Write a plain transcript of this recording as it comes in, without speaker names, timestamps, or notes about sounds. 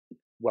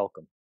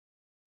welcome.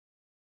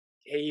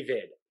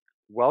 David.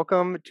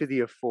 Welcome to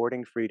the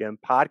Affording Freedom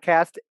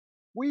podcast.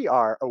 We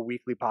are a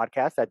weekly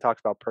podcast that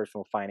talks about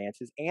personal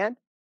finances and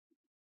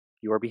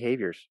your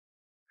behaviors.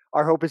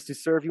 Our hope is to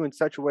serve you in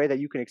such a way that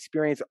you can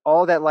experience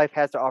all that life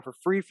has to offer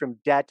free from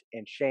debt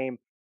and shame.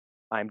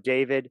 I'm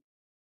David.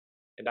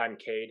 And I'm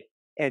Cade.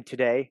 And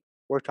today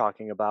we're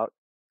talking about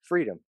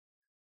freedom.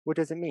 What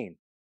does it mean?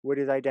 What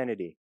is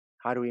identity?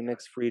 How do we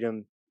mix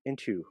freedom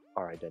into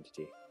our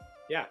identity?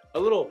 Yeah, a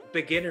little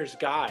beginner's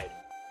guide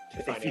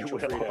to financial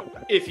freedom,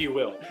 if you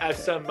will,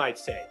 as some might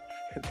say.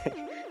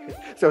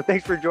 So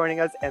thanks for joining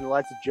us, and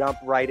let's jump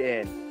right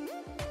in.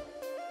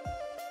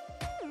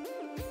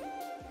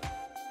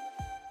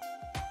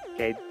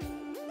 Cade?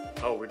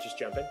 Oh, we're just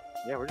jumping?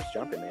 Yeah, we're just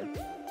jumping, man.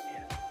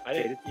 I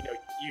didn't,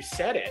 you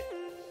said it,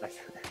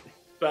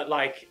 but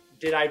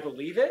did I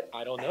believe it?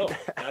 I don't know.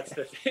 That's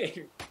the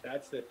thing.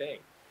 That's the thing.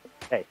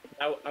 Hey.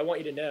 I want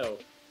you to know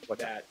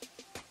that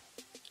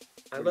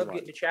I love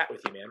getting to chat with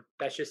you, man.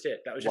 That's just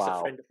it. That was just a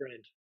friend to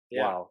friend.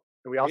 Yeah. Wow.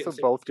 And we also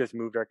both just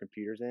moved our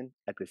computers in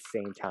at the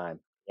same time.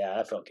 Yeah,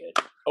 that felt good.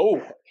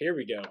 Oh, here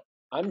we go.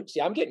 I'm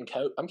getting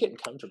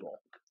comfortable.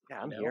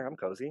 Yeah, I'm here. I'm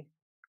cozy.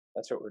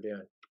 That's what we're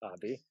doing.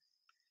 Bobby.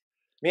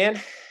 Man.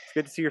 It's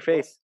good to see your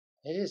face.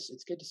 It is.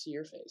 It's good to see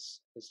your face.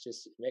 It's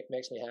just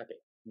makes me happy.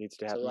 Needs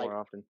to happen more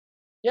often.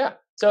 Yeah.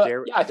 So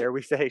dare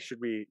we say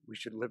we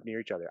should live near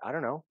each other? I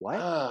don't know.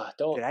 What?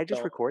 Did I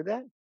just record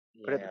that?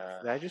 Yeah.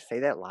 Did I just say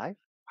that live?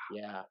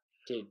 Yeah.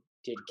 Did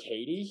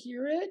Katie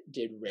hear it?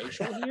 Did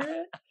Rachel hear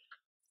it?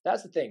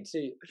 That's the thing.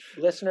 See,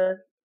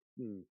 listener,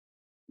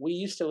 we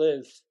used to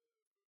live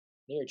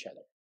near each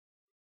other,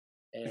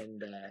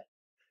 and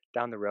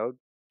down the road,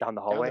 down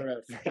the hallway,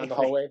 down the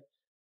hallway.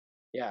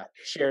 Yeah,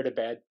 shared a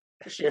bed.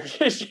 Shared.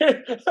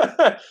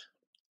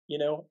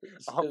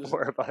 All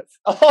four of us.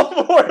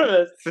 All four of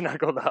us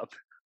snuggled up.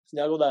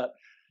 No,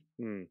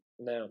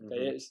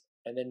 it is.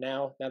 And then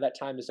now that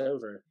time is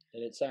over,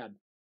 and it's sad.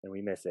 And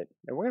we miss it,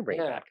 and we're gonna bring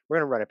it back. We're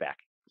gonna run it back.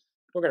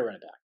 We're gonna run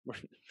it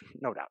back.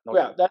 No doubt.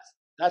 Well,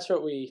 that's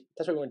what we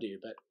want to do.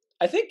 But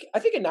I think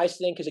a nice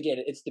thing, because again,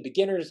 it's the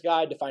beginner's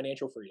guide to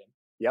financial freedom.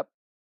 Yep.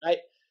 Right.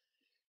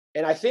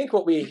 And I think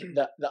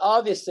the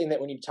obvious thing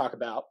that we need to talk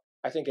about,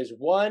 I think, is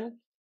one,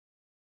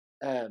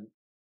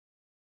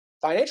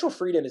 financial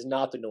freedom is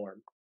not the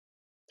norm.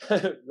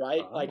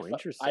 Right? Oh,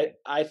 interesting.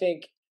 I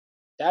think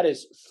that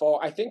is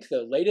I think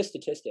the latest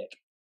statistic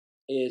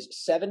is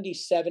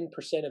 77%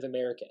 of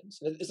Americans.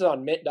 This is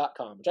on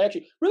mint.com, which I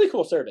actually, really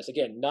cool service.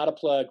 Again, not a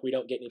plug. We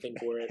don't get anything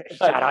for it.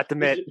 Shout out to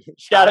Mint.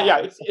 Shout out.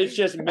 Yeah. It's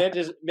just Mint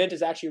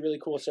is actually a really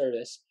cool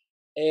service.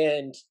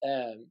 And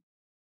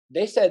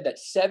they said that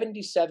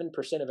 77%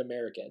 of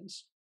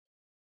Americans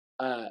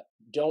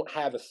don't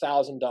have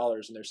 $1,000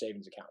 in their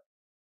savings account.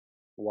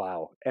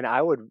 Wow. And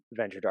I would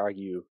venture to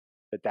argue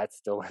that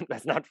that's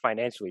not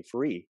financially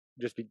free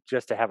just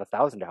to have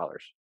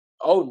 $1,000.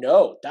 Oh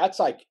no, that's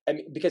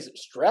because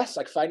stress,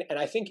 and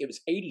I think it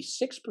was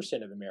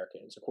 86% of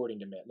Americans, according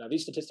to Mint. Now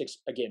these statistics,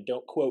 again,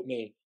 don't quote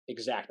me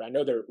exact, but I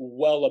know they're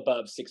well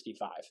above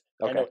 65.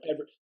 Okay. I know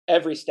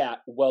every stat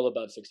well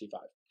above 65.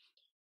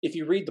 If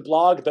you read the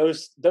blog,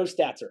 those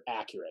stats are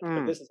accurate.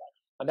 But this is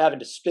I'm having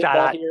to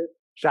spitball here.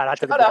 Shout out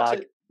to the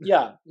blog.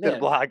 Man. To the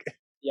blog.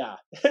 Yeah,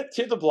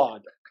 to the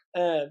blog.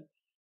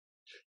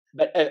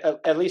 But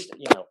at least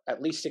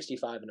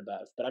 65 and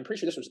above. But I'm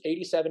pretty sure this was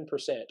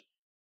 87%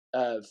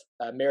 of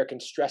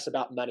Americans stress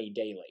about money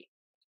daily.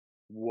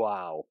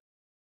 Wow.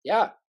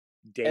 Yeah.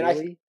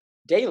 Daily?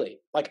 Daily.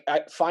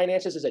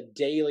 Finances is a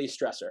daily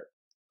stressor,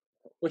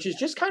 which is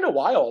just kind of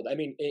wild. I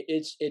mean,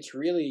 it's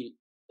really,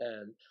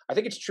 I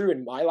think it's true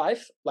in my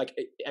life. My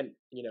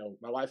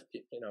wife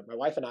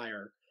and I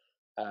are,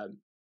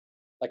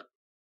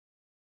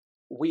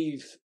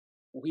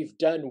 we've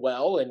done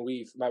well, and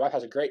my wife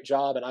has a great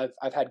job, and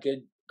I've had good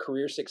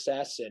career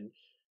success, and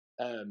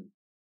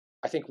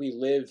I think we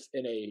live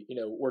in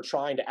we're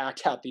trying to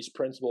act out these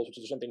principles, which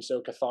is something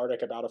so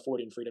cathartic about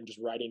affording freedom, just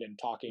writing and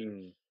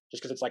talking,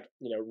 just because it's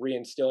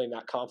reinstilling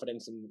that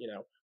confidence. And,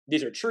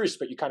 these are truths,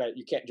 but you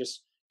can't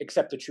just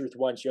accept the truth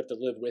once. You have to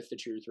live with the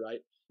truth, right?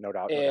 No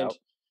doubt.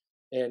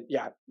 And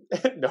yeah,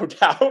 no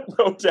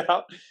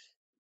doubt.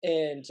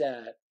 And,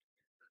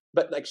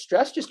 but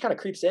stress just kind of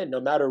creeps in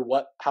no matter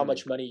how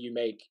much money you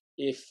make,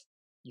 if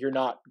you're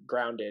not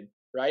grounded,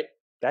 right?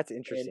 That's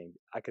interesting,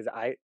 because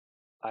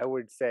I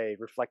would say,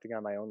 reflecting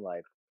on my own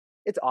life,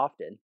 it's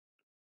often.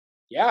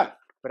 Yeah.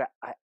 But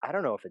I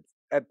don't know if it's,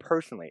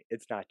 personally,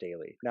 it's not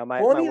daily. Now,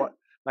 my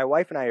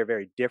wife and I are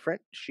very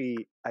different.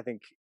 I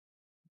think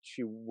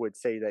she would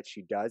say that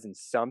she does in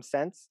some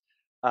sense.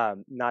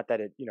 Not that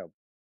it,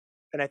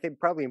 and I think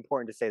probably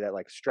important to say that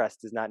stress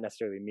does not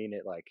necessarily mean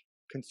it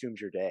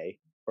consumes your day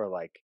or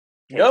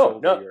takes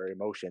over your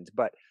emotions.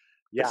 But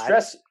yeah,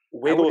 stress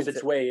wiggles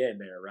its way in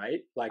there, right?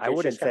 I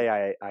wouldn't say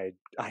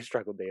I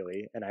struggle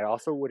daily, and I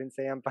also wouldn't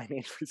say I'm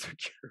financially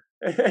secure.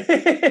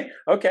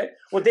 Okay,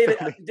 well, David,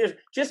 there's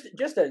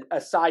just a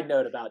side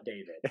note about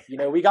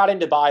David. We got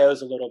into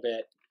bios a little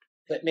bit,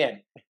 but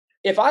man,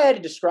 if I had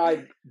to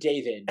describe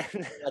David,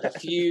 like a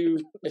few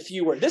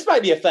words, this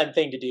might be a fun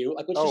thing to do.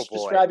 Like, let's just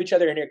describe each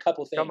other in here, a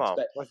couple things. Come on,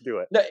 but let's do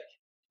it. No,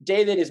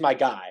 David is my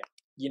guy.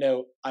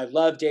 I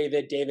love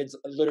David. David's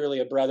literally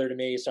a brother to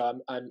me, so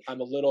I'm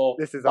a little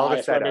this is all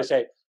the setup. To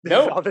say,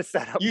 no, all the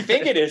setup. You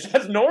think it is?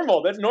 That's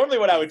normal. That's normally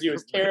what I would do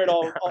is tear it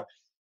all.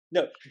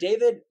 No,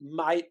 David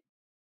might,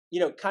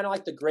 kind of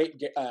like the great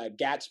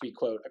Gatsby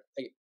quote,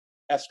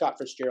 F. Scott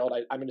Fitzgerald.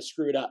 I'm going to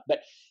screw it up,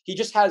 but he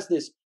just has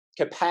this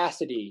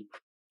capacity.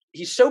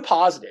 He's so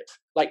positive,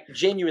 like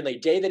genuinely.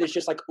 David is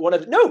just like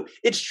no,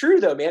 it's true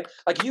though, man.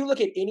 Like you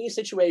look at any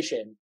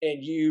situation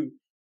and you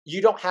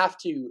don't have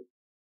to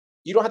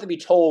be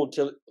told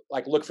to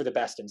like look for the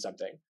best in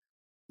something.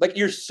 Like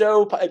you're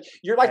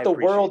like the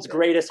world's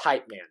greatest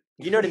hype man.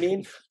 You know what I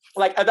mean?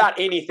 Like about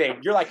anything,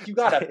 you're like, you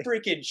got a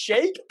freaking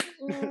shake,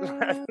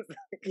 like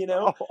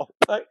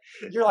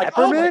you're like,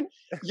 Peppermint?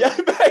 Yeah,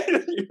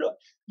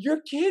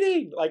 you're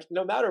kidding. Like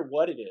no matter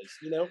what it is,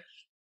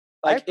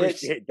 like I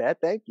appreciate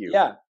that. Thank you.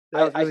 Yeah.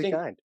 That was really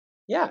kind.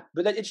 Yeah,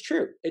 but it's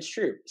true. It's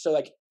true. So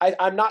like,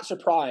 I'm not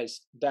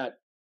surprised that,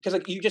 because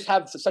like you just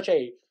have such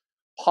a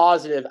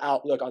positive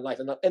outlook on life,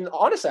 and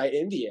honestly, I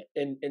envy it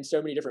in so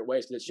many different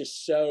ways because it's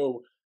just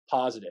so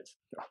positive.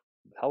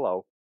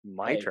 Hello,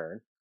 my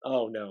turn.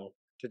 Oh no,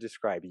 to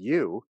describe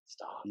you.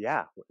 Stop.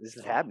 Yeah, this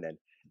is happening,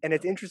 and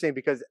it's interesting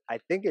because I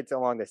think it's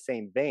along the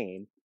same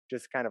vein,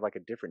 just kind of like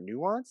a different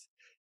nuance.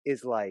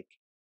 Is like,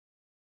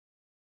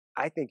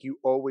 I think you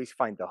always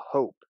find the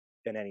hope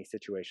in any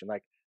situation.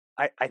 Like.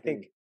 I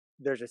think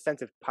there's a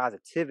sense of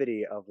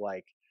positivity of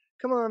like,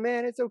 come on,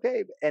 man, it's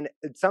okay. And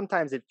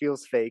sometimes it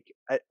feels fake.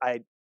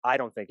 I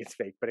don't think it's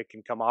fake, but it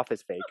can come off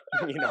as fake.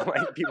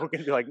 Like people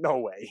can be like, no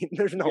way.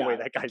 There's no way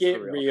that guy's get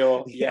for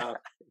real. Yeah.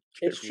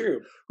 It's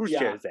true. Whose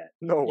chair is that?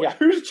 No way. Yeah,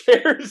 whose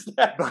chair is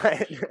that?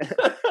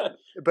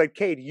 But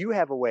Cade, you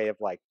have a way of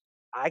like,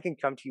 I can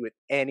come to you with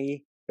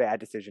any bad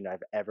decision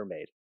I've ever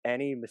made,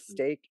 any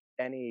mistake,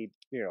 any,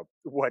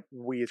 what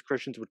we as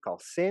Christians would call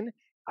sin.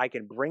 I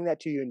can bring that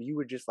to you and you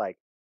would just like,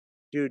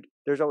 dude,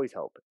 there's always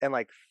hope, and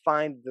like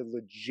find the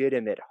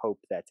legitimate hope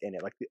that's in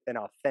it, like an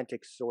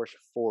authentic source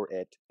for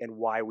it and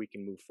why we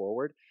can move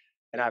forward.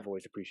 And I've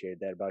always appreciated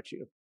that about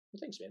you.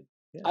 Well, thanks, man.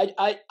 Yeah.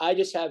 I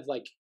just have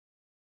like,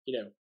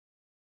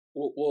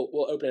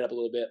 we'll open it up a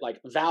little bit. Like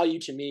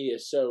value to me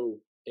is so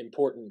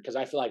important because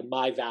I feel like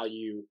my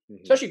value,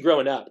 especially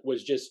growing up,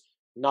 was just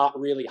not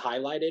really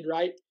highlighted,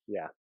 right?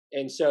 Yeah.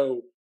 And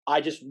so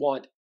I just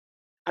want.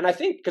 And I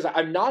think because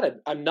I'm not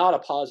a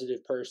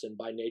positive person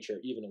by nature,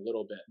 even a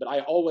little bit, but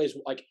I always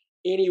like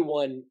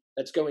anyone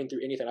that's going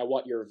through anything, I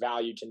want your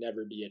value to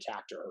never be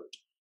attacked or hurt.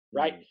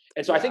 Right.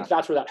 And so I think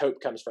that's where that hope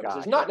comes from. Gotcha.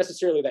 It's not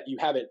necessarily that you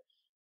haven't,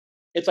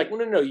 it's like,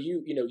 well, no,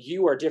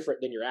 you are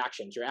different than your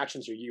actions. Your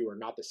actions or you are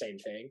not the same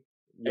thing.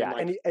 Yeah.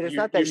 And it's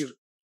not that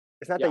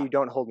that you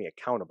don't hold me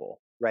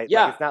accountable. Right.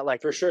 Yeah. Like, it's not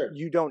like for sure.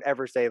 You don't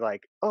ever say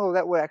like, oh,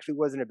 that actually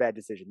wasn't a bad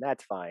decision.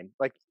 That's fine.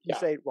 Like you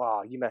say,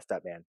 wow, you messed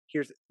up, man.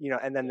 Here's,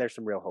 and then there's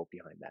some real hope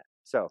behind that.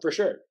 So for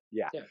sure.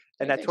 Yeah.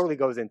 And that totally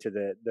goes into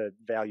the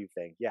value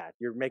thing. Yeah.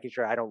 You're making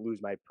sure I don't lose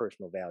my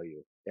personal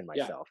value in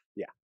myself.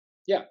 Yeah.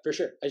 Yeah, for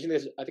sure. I think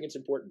it's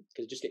important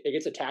because it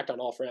gets attacked on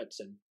all fronts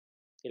and,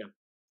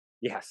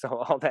 Yeah. So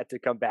all that to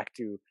come back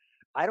to,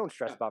 I don't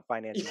stress about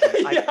finances.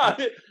 I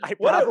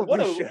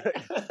probably should.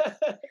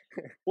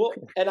 Well,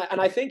 and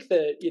I think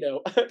that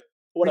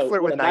what a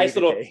nice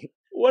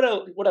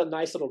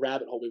little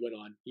rabbit hole we went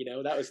on.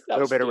 That was a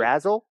little bit of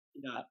razzle.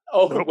 Yeah.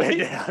 Oh, a little bit of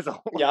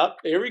dazzle. Yeah.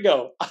 Here we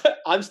go.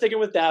 I'm sticking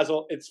with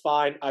dazzle. It's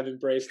fine. I've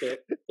embraced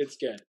it. It's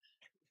good.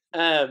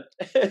 But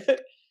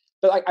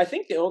I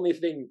think the only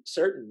thing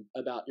certain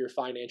about your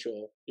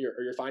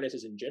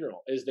finances in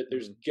general is that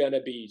there's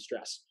gonna be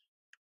stress.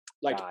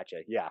 Like,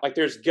 gotcha. Yeah. Like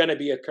there's gonna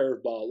be a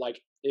curveball.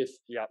 Like if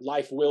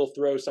life will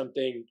throw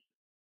something,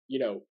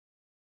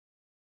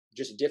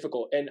 just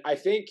difficult. And I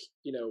think,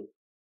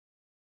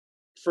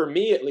 for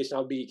me at least, and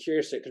I'll be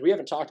curious because we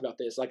haven't talked about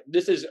this. Like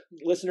this is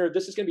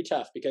gonna be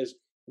tough because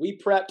we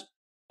prepped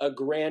a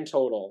grand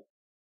total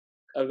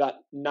of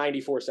about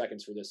 94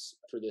 seconds for this.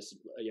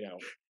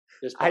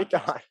 This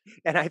podcast.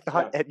 I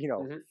thought at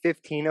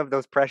 15 of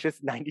those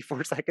precious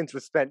 94 seconds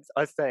was spent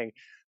us saying,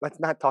 let's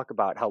not talk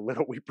about how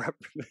little we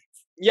prepped for this.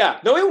 Yeah,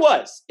 no, it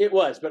was,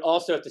 but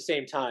also at the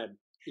same time,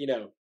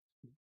 the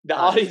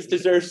audience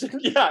deserves.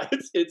 Yeah,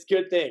 it's a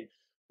good thing.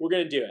 We're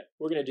gonna do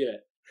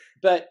it.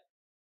 But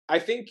I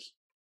think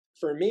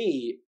for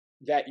me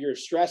that your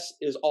stress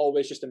is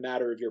always just a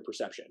matter of your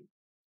perception.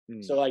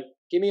 So like,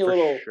 give me a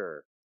little.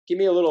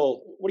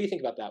 What do you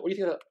think about that? What do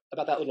you think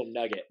about that little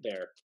nugget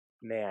there?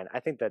 Man, I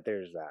think that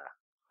there's a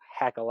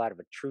heck of a lot of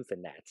a truth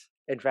in that.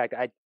 In fact,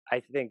 I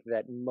think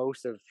that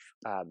most of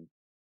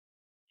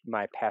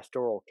my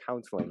pastoral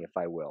counseling, if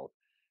I will,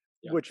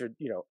 which are,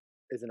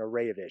 is an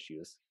array of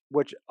issues,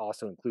 which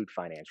also include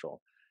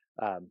financial,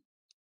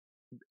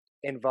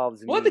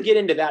 involves. We'll have to get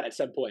into that at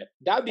some point.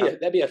 That'd be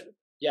a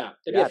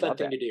fun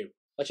thing to do.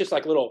 Let's just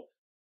like little,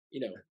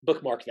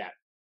 bookmark that.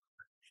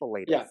 For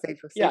later. Yeah. Save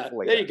for later.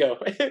 There you go.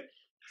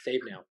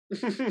 Save now.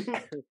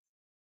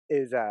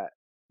 Is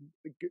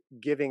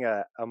giving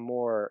a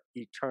more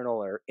eternal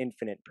or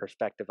infinite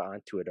perspective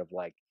onto it of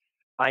like,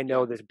 I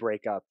know Yeah, this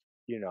breakup,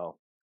 you know,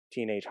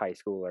 teenage high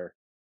schooler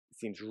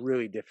seems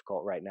really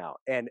difficult right now.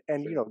 And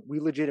you sure. know, we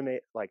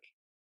legitimate like,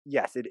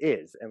 yes, it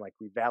is. And like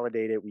we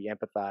validate it, we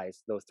empathize,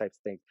 those types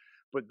of things.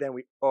 But then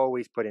we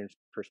always put in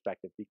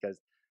perspective because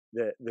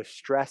the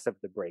stress of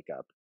the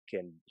breakup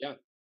can Yeah,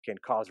 can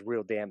cause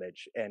real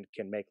damage and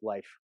can make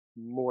life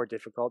more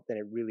difficult than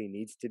it really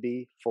needs to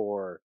be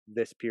for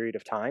this period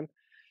of time,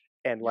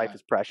 and life yeah.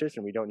 is precious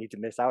and we don't need to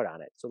miss out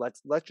on it. So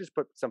let's just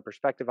put some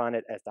perspective on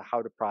it as to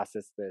how to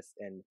process this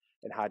and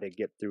how to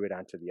get through it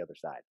onto the other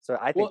side. So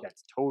I think Well,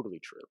 that's totally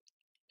true.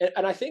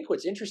 and I think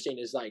what's interesting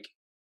is like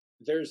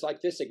there's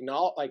like this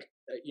acknowledge like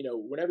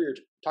whenever you're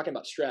talking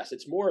about stress,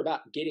 it's more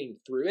about getting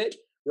through it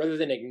rather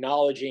than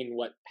acknowledging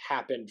what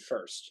happened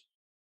first,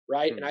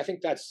 right? And Hmm. I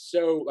think that's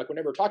so like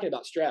whenever we're talking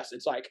about stress,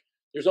 it's like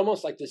there's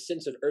almost like this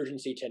sense of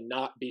urgency to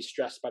not be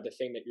stressed by the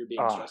thing that you're being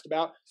Ah, stressed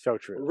about, so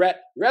true.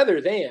 rather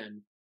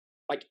than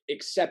like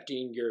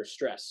accepting your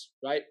stress,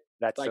 right?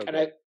 That's Like, so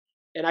good.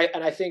 and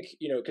I think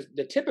because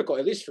the typical,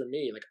 at least for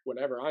me, like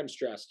whenever I'm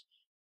stressed,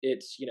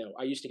 it's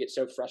I used to get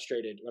so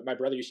frustrated. My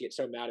brother used to get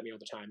so mad at me all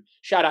the time.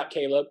 Shout out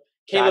Caleb.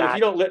 Shout Caleb, if out,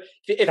 you don't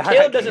if shout out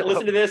Caleb doesn't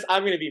listen Caleb. to this,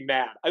 I'm gonna be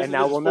mad. And This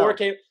now is we'll for know.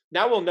 Caleb.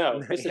 Now we'll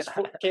know. This is Yeah.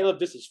 for Caleb.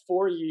 This is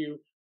for you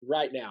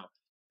right now.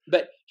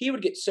 But he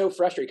would get so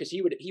frustrated because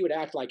he would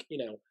act like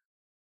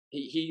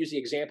he used the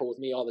example with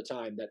me all the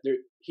time that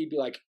he'd be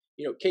like,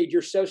 Cade,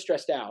 you're so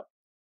stressed out,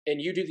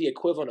 and you do the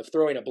equivalent of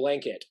throwing a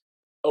blanket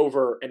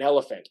over an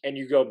elephant, and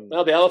you go, Mm,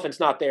 well, the elephant's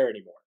not there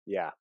anymore.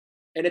 yeah.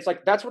 And it's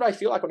like that's what I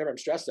feel like whenever I'm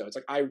stressed. Though it's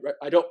like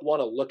I don't want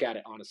to look at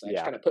it honestly. I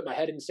just Yeah. kind of put my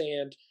head in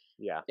sand,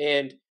 Yeah.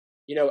 and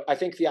I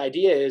think the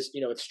idea is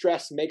if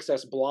stress makes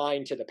us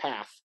blind to the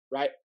path,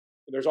 right?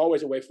 There's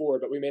always a way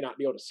forward, but we may not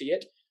be able to see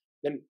it.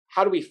 Then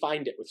how do we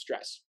find it with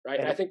stress, right?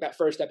 And And I think that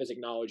first step is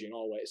acknowledging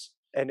always.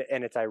 and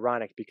it's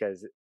ironic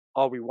because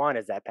all we want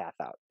is that path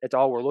out. It's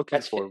all we're looking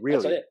That's for, it.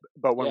 That's really. it.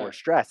 But when we're Yeah.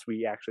 stressed,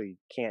 we actually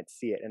can't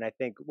see it. And I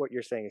think what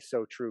you're saying is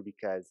so true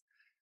because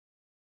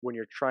when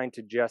your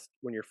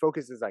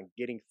focus is on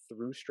getting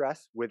through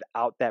stress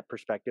without that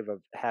perspective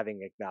of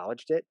having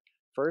acknowledged it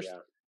first, Yeah.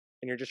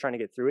 and you're just trying to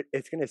get through it,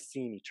 it's going to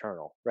seem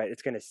eternal, right?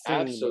 It's going to seem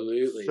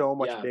Absolutely. so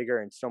much Yeah. bigger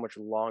and so much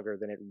longer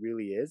than it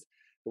really is.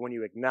 But when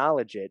you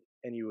acknowledge it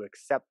and you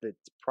accept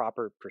its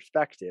proper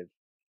perspective,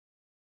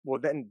 well,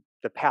 then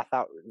the path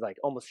out like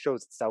almost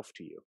shows itself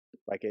to you.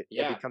 Like it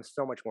Yeah. becomes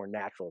so much more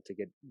natural to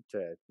get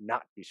to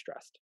not be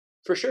stressed.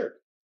 For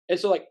sure. And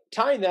so like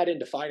tying that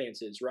into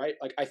finances, right?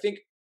 Like I think,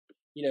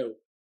 you know,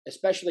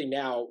 especially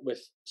now with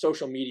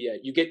social media,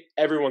 you get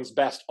everyone's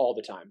best all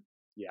the time.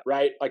 Yeah.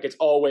 Right? Like it's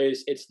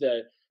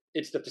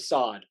the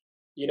facade.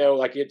 Yeah.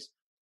 Like it's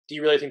do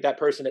you really think that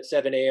person at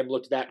 7 a.m.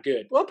 looked that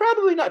good? Well,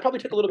 probably not. It probably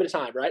took a little bit of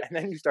time, right? And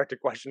then you start to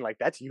question, like,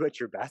 that's you at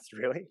your best,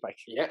 really? Like,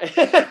 Yeah.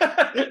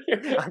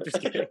 I'm just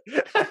kidding.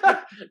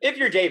 If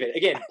you're David,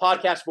 again,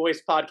 podcast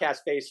voice, podcast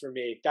face for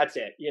me. That's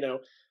it.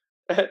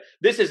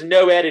 This is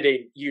no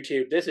editing,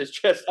 YouTube. This is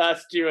just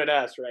us doing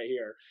us right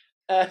here.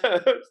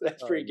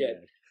 That's Oh pretty good.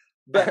 man.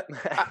 But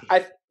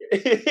I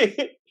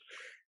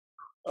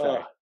oh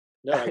Sorry.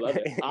 no, I love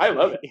it. I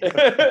love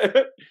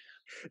it.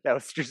 That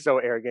was just so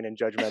arrogant and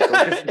judgmental.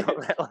 Just know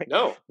that, like,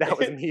 No, that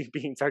was me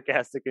being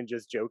sarcastic and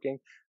just joking.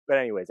 But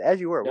anyways, as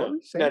you were, what no, were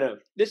you no, saying? no.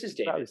 This is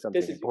Probably David. This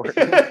something is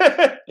important.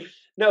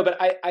 no, but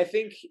I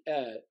think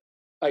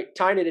like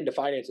tying it into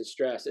finance and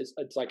stress. It's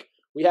like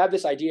we have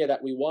this idea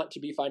that we want to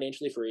be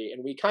financially free,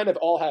 and we kind of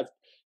all have.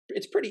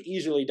 It's pretty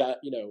easily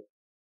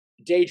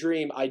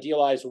daydream,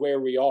 idealize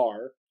where we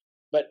are.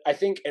 But I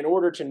think in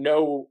order to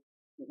know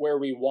where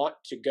we want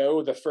to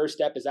go, the first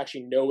step is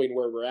actually knowing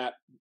where we're at,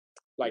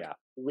 like Yeah.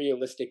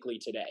 realistically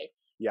today,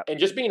 Yep. and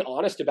just being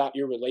honest about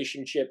your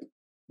relationship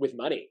with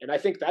money. And I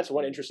think that's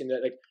one Mm. interesting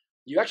that like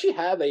you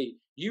actually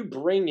you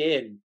bring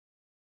in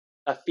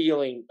a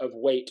feeling of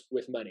weight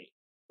with money,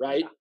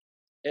 right?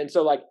 Yeah. And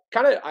so like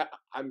kind of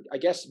I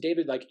guess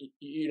David, like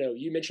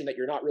you mentioned that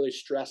you're not really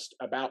stressed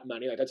about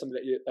money, like that's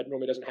something that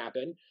normally doesn't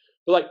happen.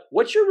 But like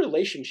what's your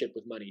relationship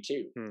with money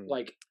too? Hmm.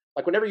 Like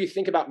whenever you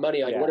think about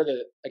money, like what Yeah. are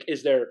the like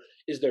is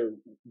there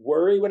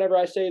worry whenever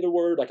I say the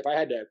word? Like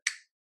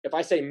if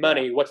I say Yeah.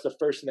 money, what's the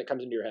first thing that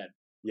comes into your head?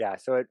 Yeah.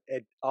 So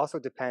it also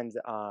depends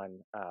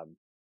on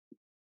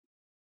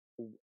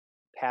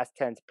past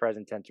tense,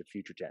 present tense, or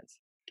future tense.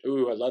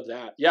 Ooh, I love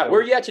that. Yeah,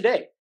 where are So you at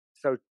today?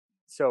 so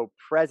so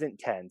present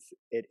tense,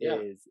 it Yeah,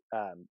 is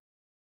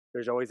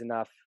there's always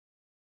enough.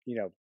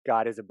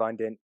 God is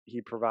abundant.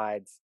 He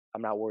provides.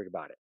 I'm not worried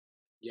about it.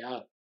 yeah,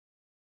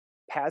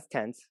 Past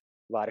tense,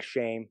 a lot of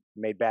shame,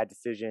 made bad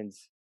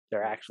decisions.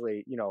 They're mm,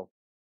 actually,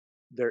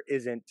 there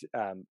isn't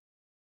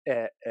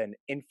an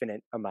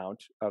infinite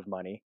amount of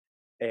money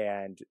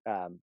and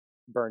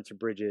burn some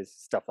bridges,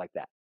 stuff like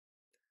that.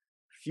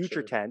 Future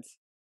sure. tense,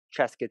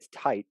 chest gets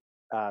tight,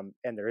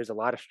 and there is a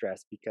lot of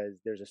stress because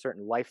there's a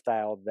certain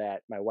lifestyle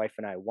that my wife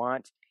and I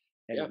want,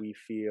 and Yeah, we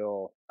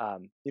feel,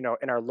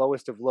 in our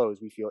lowest of lows,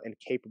 we feel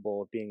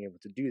incapable of being able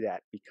to do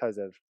that because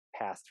of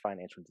past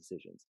financial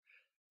decisions.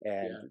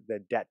 And Yeah. the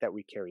debt that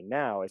we carry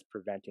now is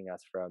preventing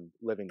us from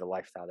living the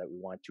lifestyle that we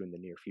want to in the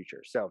near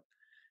future. So,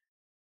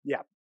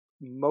 yeah,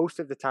 most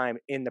of the time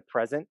in the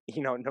present,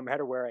 no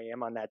matter where I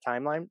am on that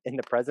timeline, in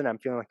the present, I'm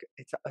feeling like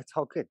it's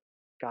all good.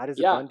 God is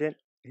Yeah. abundant.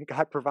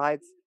 God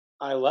provides.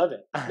 I love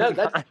it. No, I'm,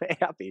 that's I'm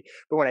happy.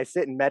 But when I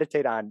sit and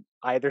meditate on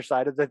either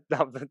side of the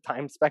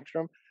time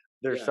spectrum,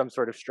 there's yeah. some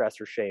sort of stress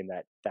or shame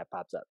that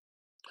pops up.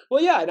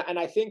 Well, yeah, and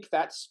I think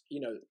that's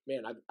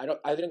man,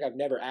 I think I've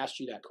never asked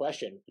you that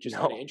question, which is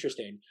kind of No.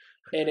 interesting,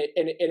 and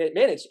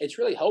man, it's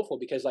really helpful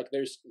because like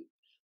there's,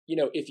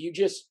 if you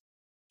just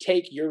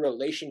take your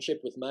relationship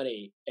with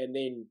money and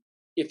then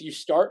if you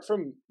start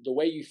from the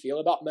way you feel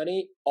about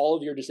money, all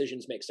of your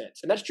decisions make sense,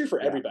 and that's true for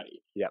Yeah.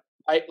 everybody, Yeah.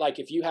 right? Like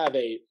if you have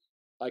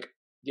like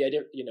the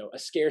idea, a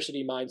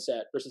scarcity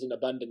mindset versus an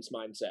abundance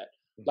mindset,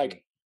 Hmm.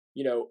 like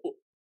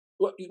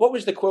what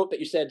was the quote that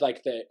you said?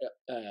 Like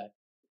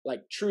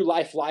like true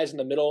life lies in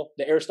the middle.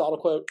 The Aristotle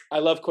quote. I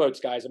love quotes,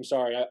 guys. I'm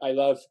sorry. I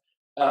love.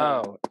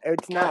 Oh, God.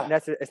 it's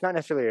not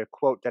necessarily a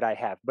quote that I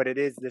have, but it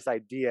is this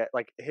idea,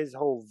 like his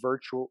whole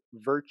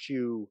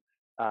virtue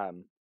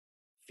um,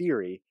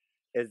 theory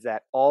is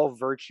that all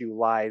virtue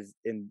lies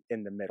in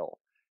the middle.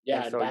 Yeah,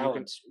 And and so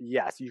balance.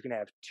 you can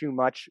have too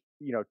much,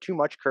 too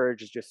much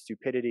courage is just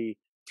stupidity,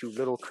 too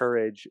little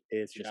courage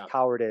is just Yeah,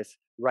 cowardice,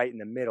 right in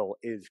the middle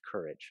is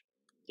courage.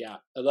 yeah.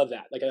 I love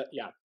that. Like,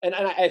 yeah, and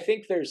I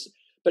think there's,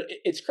 but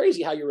it's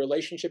crazy how your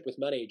relationship with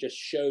money just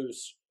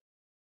shows.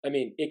 I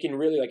mean, it can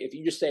really like if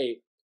you just say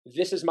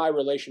this is my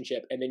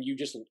relationship, and then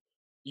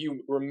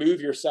you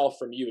remove yourself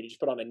from you and you just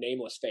put on a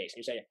nameless face and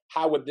you say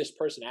how would this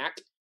person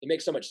act? It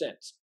makes so much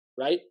sense,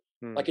 right?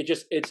 Hmm. Like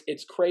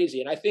it's crazy,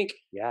 and I think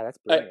Yeah, that's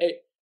a,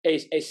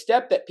 brilliant. a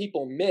step that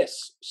people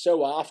miss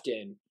so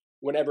often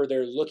whenever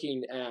they're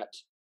looking at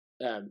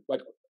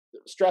like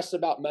stress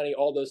about money,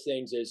 all those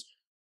things is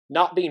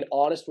not being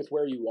honest with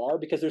where you are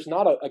because there's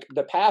not like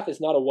the path is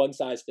not a one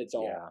size fits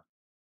all,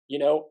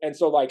 Yeah. and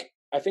so like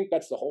I think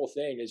that's the whole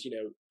thing is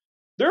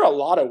there are a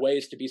lot of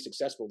ways to be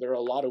successful. There are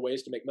a lot of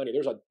ways to make money.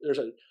 There's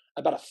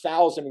about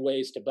 1,000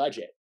 ways to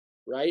budget,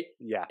 right?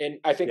 Yeah. And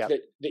I think Yep.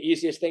 that the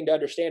easiest thing to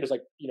understand is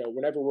like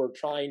whenever we're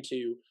trying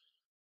to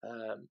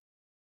um,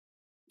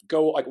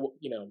 go like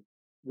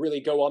really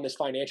go on this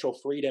financial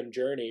freedom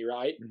journey,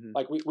 right? Hmm.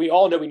 Like we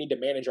all know we need to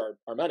manage our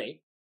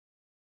money,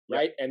 Yep.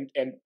 right?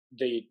 And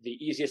the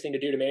easiest thing to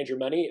do to manage your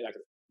money, like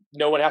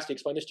no one has to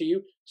explain this to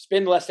you,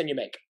 spend less than you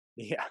make,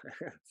 Yeah.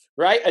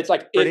 right? It's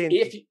like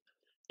Pretty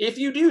if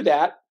you do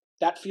that,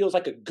 that feels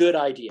like a good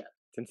idea.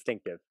 it's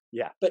instinctive.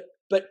 Yeah. But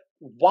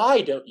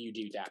why don't you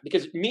do that?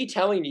 Because me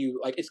telling you,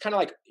 like, it's kind of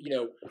like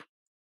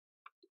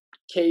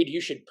Cade,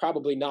 you should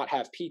probably not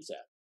have pizza.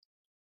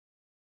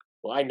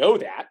 Well, I know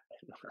that,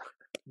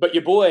 but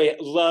your boy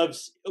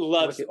loves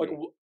Look at like me.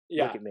 Look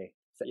yeah, at me.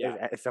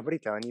 yeah. Is somebody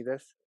telling you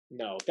this?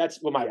 No, that's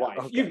my Yeah. wife.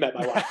 You've Okay. met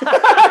my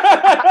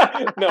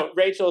wife. No,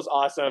 Rachel's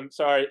awesome.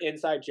 Sorry,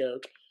 inside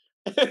joke.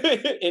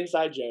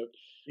 Inside joke.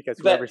 Because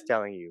But whoever's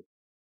telling you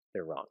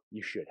they're wrong.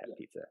 You should have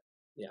pizza.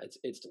 yeah,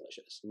 it's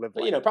delicious. Live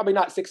But life. probably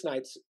not 6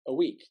 nights a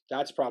week.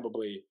 That's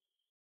probably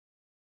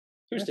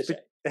who's That's to be-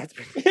 say. that's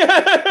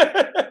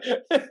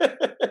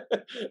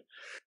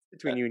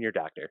between you and your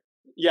doctor.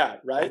 Yeah,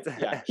 right.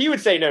 That's Yeah, he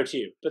would say no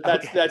too, but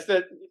okay. that's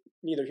the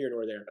neither here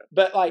nor there.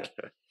 But like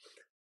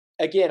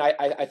again,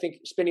 I think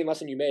spending less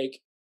than you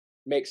make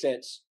makes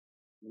sense.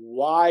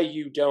 Why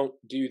you don't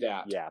do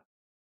that Yeah.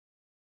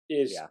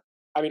 is, Yeah.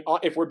 I mean,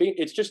 if we're being,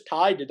 it's just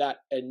tied to that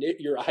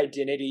your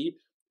identity,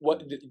 what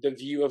Mhm. the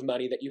view of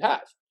money that you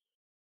have,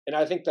 and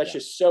I think that's Yeah.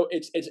 just so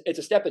it's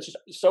a step that's just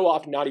so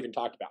often not even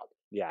talked about.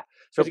 Yeah.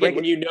 So Because again, break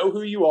when it. you know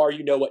who you are,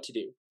 you know what to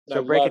do, and I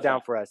So break it love down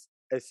that. for us.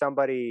 As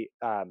somebody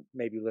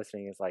maybe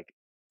listening is like,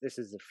 this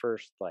is the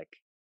first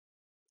like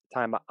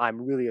time I'm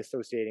really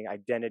associating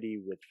identity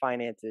with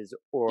finances, Yeah.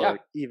 or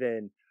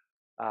even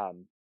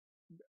um,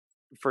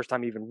 first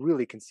time even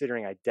really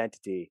considering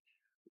identity.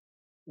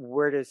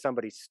 Where does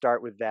somebody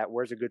start with that?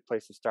 Where's a good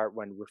place to start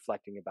when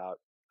reflecting about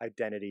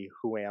identity?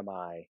 Who am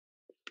I?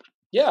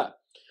 Yeah.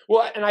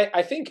 Well, and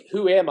I think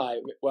who am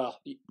I? Well,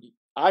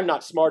 I'm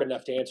not smart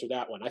enough to answer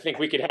that one. I think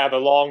we could have a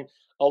long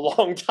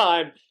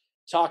time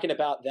talking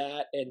about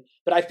that. And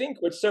but I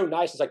think what's so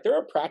nice is like there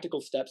are practical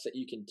steps that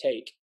you can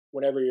take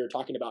whenever you're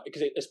talking about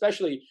because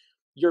especially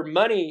your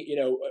money.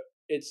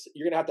 It's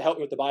you're gonna have to help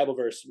me with the Bible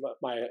verse,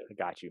 my I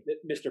got you.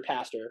 Mr.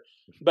 Pastor.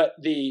 But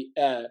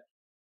uh,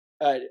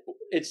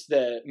 it's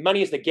the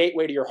money is the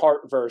gateway to your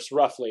heart verse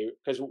roughly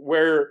because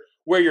where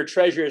your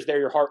treasure is there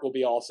your heart will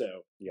be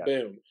also. Yeah.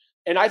 Boom.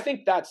 And I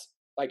think that's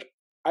like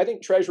I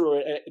think treasure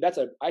that's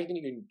a I can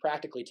even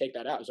practically take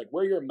that out. It's like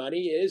where your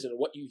money is and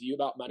what you view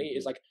about money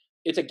is Hmm. like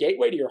it's a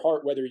gateway to your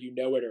heart whether you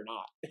know it or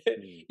not.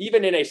 Hmm.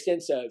 Even in a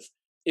sense of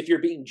if you're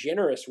being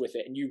generous with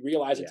it and you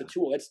realize it's a Yeah.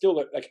 tool, it's still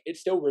like it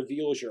still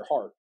reveals your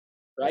heart,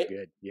 That's right?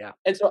 good. Yeah.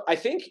 And so I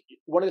think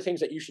one of the things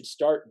that you should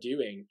start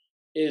doing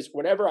is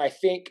whenever I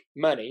think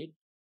money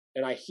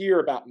and I hear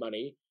about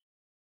money,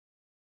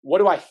 what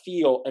do I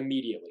feel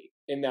immediately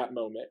in that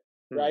moment,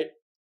 Hmm. right?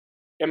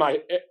 Am I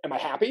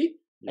happy?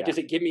 Like, Yeah. does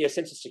it give me a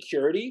sense of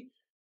security?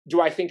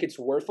 Do I think it's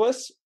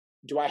worthless?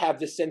 Do I have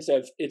this sense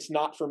of it's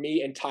not for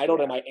me,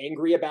 entitled? Am Yeah. I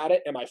angry about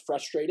it? Am I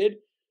frustrated?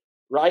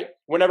 Right?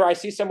 Whenever I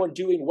see someone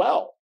doing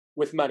well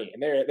with money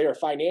and they're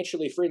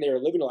financially free and they are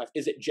living a life,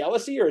 is it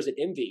jealousy or is it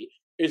envy?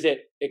 Is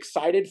it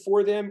excited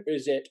for them?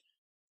 Is it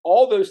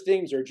all those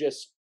things are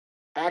just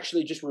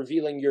actually just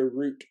revealing your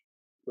root,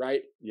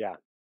 right? Yeah.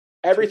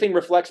 Two Everything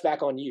reflects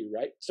back on you,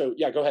 right? So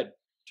yeah, go ahead.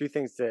 two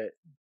things to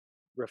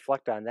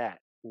reflect on that.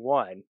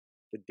 One,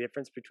 the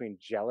difference between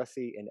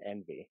jealousy and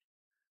envy.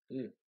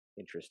 Mm,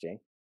 Interesting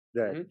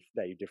that mhm,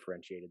 that you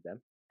differentiated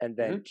them. And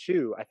then mhm.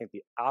 two, I think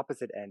the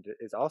opposite end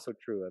is also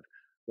true of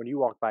when you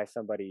walk by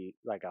somebody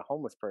like a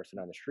homeless person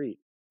on the street,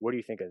 what do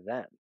you think of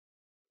them?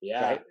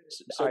 Yeah, Right?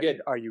 so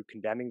good. Are you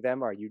condemning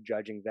them? Are you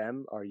judging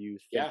them? Are you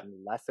Yeah,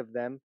 thinking less of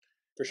them?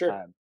 for sure.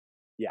 Um,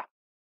 yeah,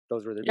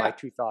 those were my Yeah.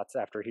 two thoughts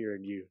after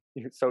hearing you.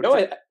 So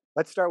No,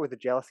 let's start with the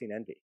jealousy and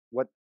envy.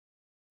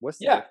 What's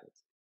the yeah,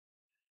 difference?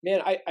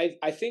 man,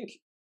 I think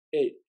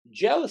it,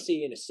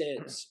 jealousy in a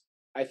sense,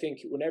 I think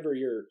whenever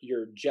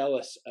you're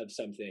jealous of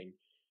something,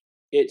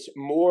 it's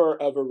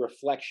more of a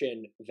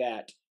reflection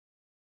that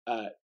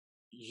uh,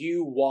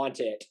 you want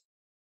it,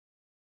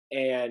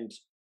 and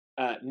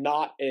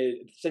not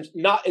a, since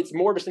not it's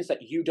more of a sense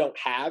that you don't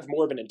have,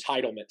 more of an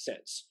entitlement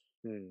sense,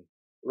 Hmm.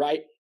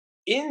 right?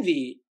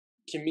 Envy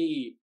to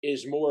me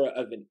is more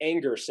of an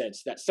anger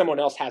sense that someone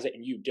else has it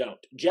and you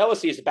don't.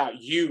 Jealousy is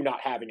about you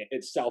not having it;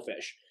 it's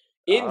selfish.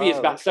 Envy is Oh,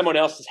 about someone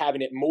interesting. else is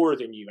having it more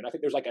than you, and I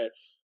think there's like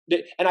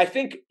and I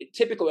think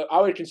typically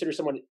I would consider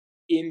someone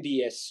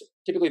envious.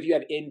 Typically, if you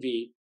have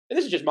envy, and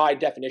this is just my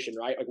definition,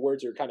 right? Like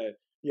words are kind of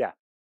Yeah,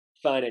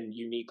 fun and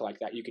unique like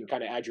that. You can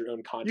kind of add your own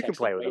you can context and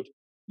play with them. weight.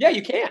 Yeah,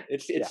 you can.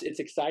 It's Yeah, it's it's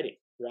exciting,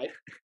 right?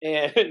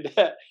 And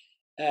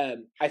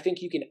I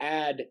think you can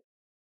add.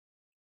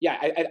 Yeah,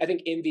 I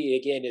think envy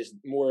again is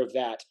more of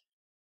that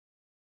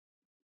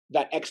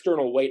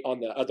external weight on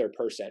the other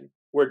person,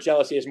 where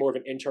jealousy is more of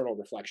an internal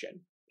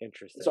reflection.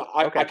 interesting. So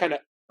I Okay, kind of,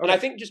 and I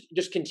okay. think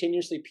just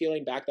continuously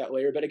peeling back that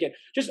layer. But again,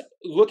 just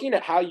looking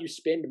at how you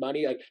spend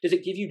money, like does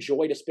it give you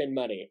joy to spend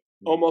money?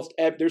 Hmm. Almost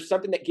there's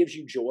something that gives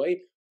you joy.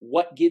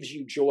 What gives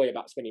you joy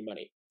about spending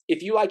money?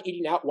 If you like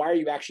eating out, why are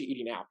you actually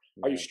eating out?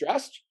 Are you Right.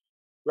 stressed?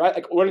 Right?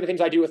 Like one of the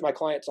things I do with my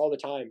clients all the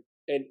time,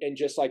 and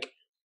just like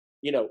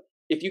you know,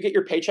 if you get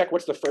your paycheck,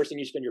 what's the first thing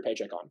you spend your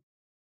paycheck on?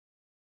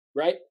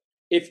 Right?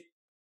 If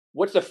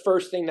what's the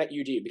first thing that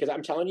you do? Because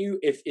I'm telling you,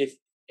 if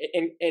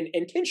and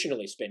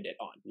intentionally spend it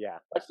on. Yeah.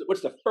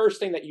 What's the first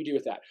thing that you do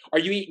with that? Are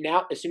you eating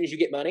out as soon as you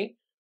get money?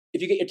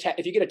 If you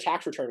get a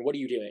tax return, what are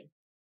you doing?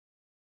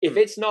 If Hmm.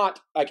 it's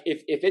not like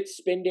if it's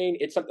spending,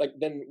 it's something like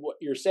then what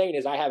you're saying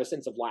is I have a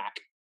sense of lack,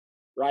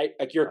 right?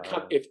 Like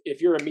Uh,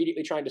 if you're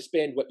immediately trying to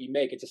spend what you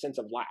make, it's a sense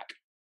of lack,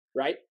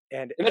 right?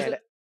 and And and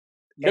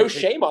no and to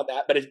shame on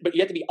that, but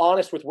you have to be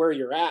honest with where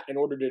you're at in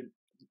order to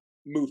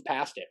move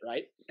past it,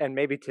 right? and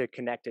maybe to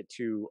connect it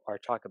to our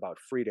talk about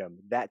freedom,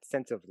 that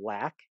sense of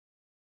lack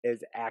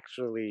is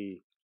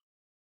actually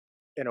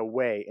in a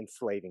way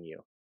enslaving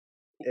you.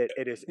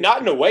 It is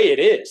Not in a way, it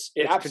is.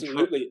 It it's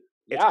control absolutely,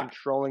 it's yeah,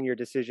 controlling your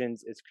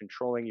decisions, it's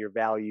controlling your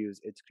values,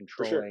 it's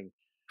for sure. controlling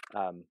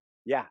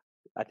yeah,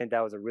 I think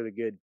that was a really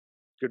good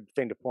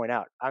thing to point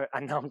out. I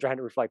now I'm trying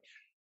to reflect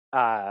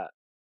uh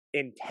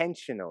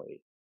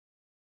intentionally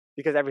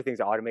because everything's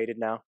automated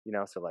now,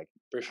 so like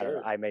For I don't know,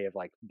 sure. I may have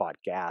like bought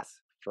gas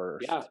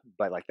Yeah, first,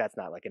 but like that's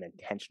not like an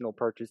intentional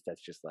purchase.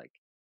 That's just like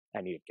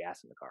I needed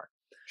gas in the car.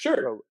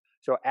 sure.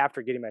 So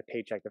after getting my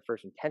paycheck, the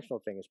first intentional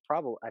thing is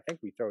probably I think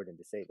we throw it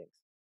into savings.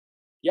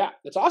 Yeah,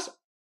 that's awesome,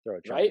 Throw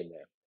a chunk right? in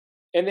there.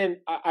 And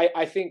then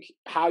I think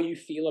how you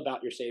feel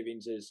about your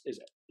savings is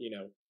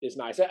is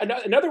nice.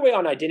 Another way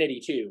on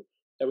identity too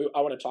that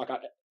I want to talk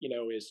about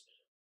is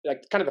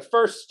like kind of the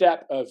first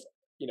step of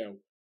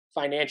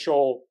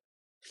financial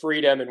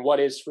freedom and what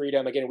is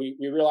freedom. Again, we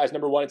realize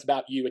number one, it's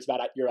about you, it's about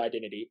your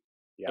identity,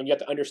 Yeah. and you have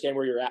to understand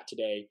where you're at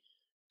today.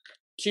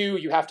 Two,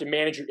 you have to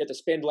you have to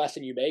spend less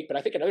than you make. But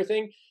I think another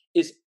thing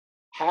is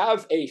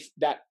have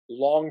that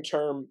long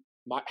term,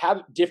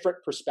 have different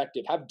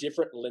perspective, have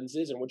different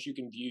lenses in which you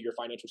can view your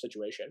financial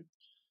situation.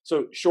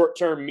 So short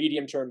term,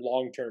 medium term,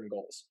 long term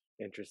goals,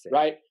 Interesting.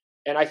 right?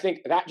 And I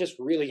think that just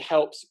really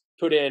helps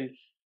put in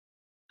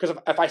because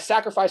if I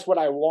sacrifice what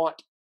I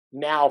want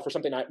now for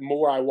something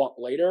more I want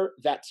later,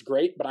 that's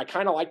great. But I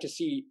kind of like to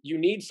see you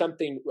need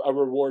something a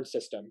reward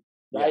system,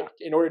 right?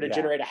 Yeah. In order to Yeah.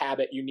 generate a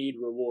habit, you need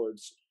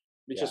rewards.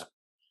 It's Yeah. just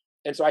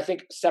and so I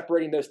think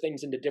separating those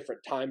things into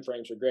different time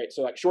frames are great.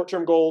 So like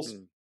short-term goals,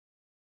 Mm.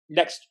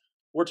 next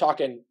we're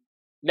talking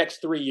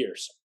next 3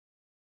 years,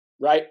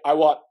 right? I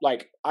want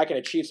like I can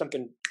achieve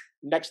something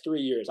next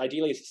 3 years,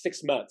 ideally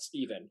 6 months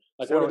even.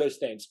 Like what are So those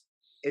things?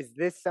 is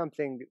this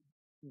something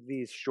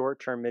these short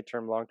term,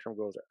 midterm, long term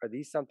goals are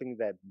these something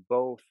that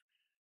both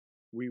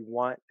we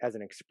want as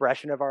an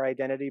expression of our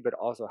identity, but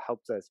also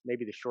helps us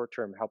maybe the short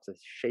term helps us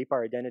shape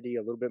our identity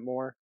a little bit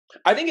more?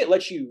 I think it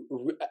lets you.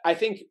 I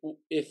think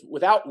if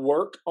without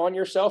work on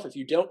yourself, if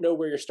you don't know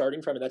where you're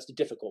starting from, and that's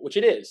difficult, which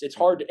it is. It's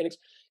hard, and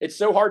it's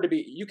so hard to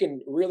be. You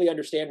can really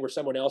understand where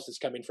someone else is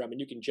coming from, and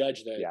you can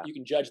judge you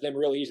can judge them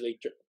real easily.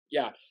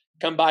 Yeah,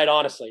 come by it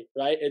honestly,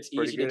 right? It's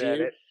Pretty easy to good at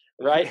do, it.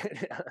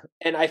 right?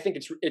 And I think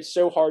it's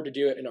so hard to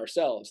do it in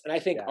ourselves. And I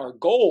think our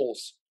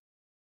goals,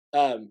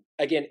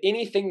 again,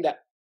 anything that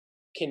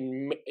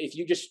can, if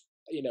you just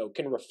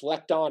can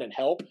reflect on and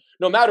help,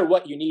 no matter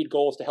what, you need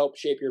goals to help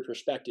shape your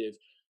perspective,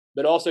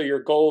 but also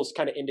your goals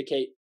kind of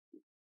indicate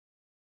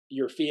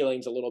your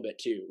feelings a little bit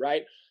too,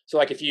 right? So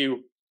like if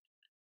you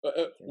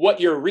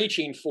what you're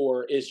reaching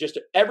for is just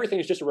everything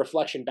is just a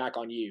reflection back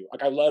on you.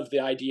 Like I love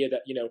the idea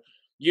that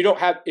you don't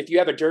have, if you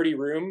have a dirty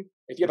room,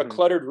 if you have a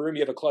cluttered room,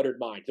 you have a cluttered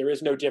mind. There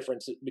is no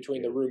difference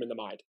between the room and the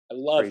mind. I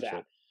love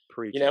that.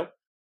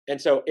 And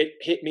so it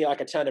hit me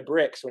like a ton of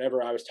bricks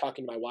whenever I was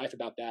talking to my wife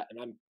about that,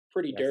 and I'm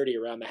pretty dirty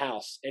around the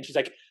house, and she's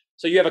like,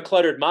 so you have a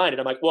cluttered mind?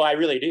 And I'm like, well, I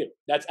really do.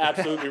 That's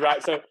absolutely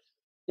right. So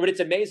but it's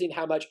amazing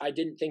how much I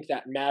didn't think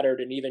that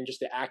mattered, and even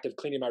just the act of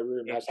cleaning my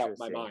room has helped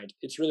my mind.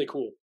 It's really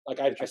cool. Like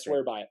I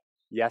swear by it.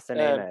 Yes and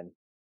amen.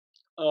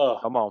 Oh,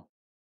 come on.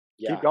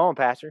 Yeah. Keep going,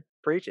 Pastor.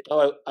 Preach it.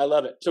 Oh, I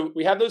love it. So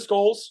we have those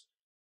goals.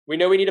 We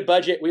know we need a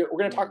budget. We're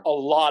going to talk a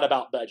lot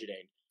about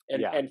budgeting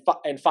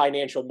and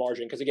financial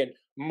margin, because again,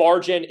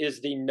 margin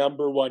is the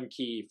number one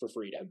key for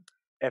freedom.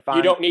 If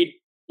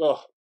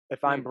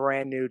I'm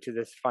brand new to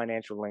this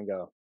financial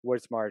lingo,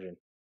 what's margin?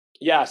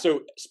 Yeah,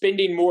 so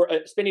spending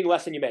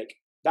less than you make.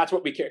 That's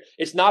what we care.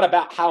 It's not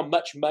about how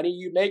much money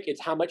you make.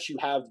 It's how much you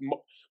have.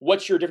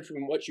 What's your difference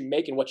between what you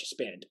make and what you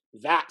spend?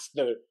 That's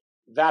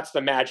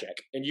the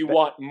magic, and you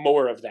want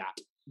more of that.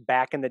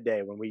 Back in the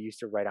day when we used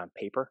to write on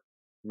paper,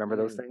 remember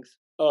those things?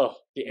 Oh,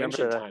 the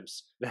ancient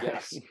times.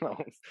 Yes.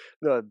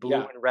 The blue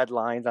and red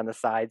lines on the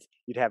sides,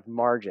 you'd have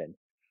margin.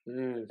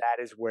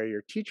 That is where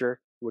your teacher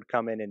would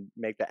come in and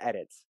make the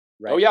edits,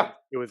 right? Oh, yeah.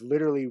 It was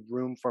literally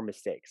room for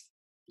mistakes.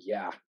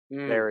 Yeah.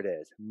 There it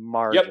is.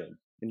 Margin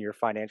in your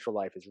financial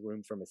life is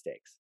room for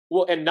mistakes.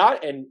 Well, and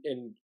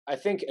I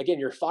think, again,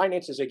 your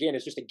finances, again,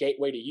 is just a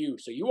gateway to you.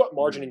 So you want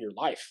margin in your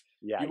life.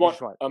 Yeah. You want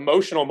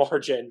emotional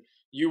margin.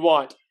 You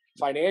want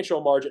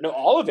financial margin. No,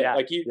 all of it.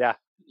 Like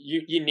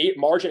you need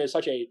margin is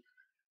such a,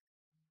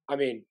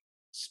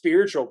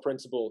 spiritual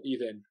principle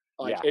even.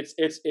 Like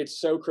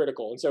it's so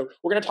critical. And so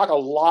we're going to talk a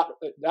lot.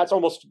 That's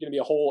almost going to be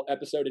a whole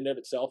episode in and of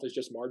itself, is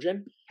just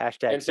margin.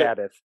 #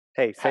 Sabbath.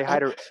 Hey, say hi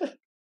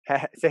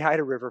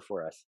to River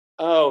for us.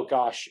 Oh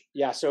gosh.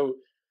 Yeah. So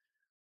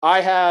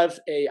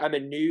I'm a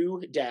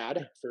new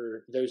dad,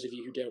 for those of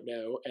you who don't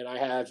know, and I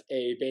have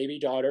a baby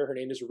daughter. Her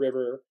name is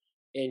River,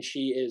 and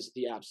she is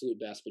the absolute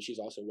best, but she's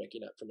also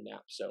waking up from a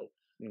nap. So,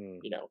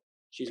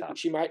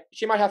 she might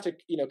have to,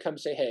 come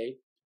say hey,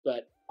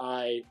 but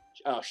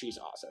she's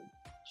awesome.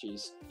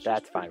 She's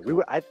that's fine.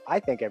 Cool. I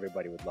think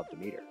everybody would love to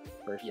meet her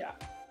first.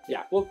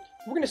 Yeah. Well,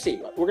 we're gonna see.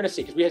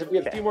 Because we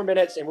have a few more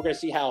minutes, and we're gonna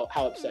see how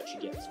upset she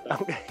gets.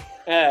 But,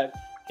 okay.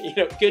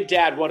 Good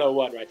dad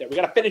 101 right there. We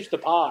got to finish the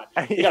pod.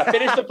 We got to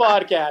finish the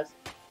podcast.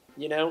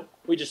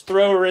 We just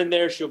throw her in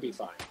there. She'll be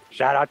fine.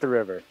 Shout out to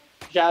River.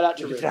 Shout out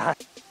to River.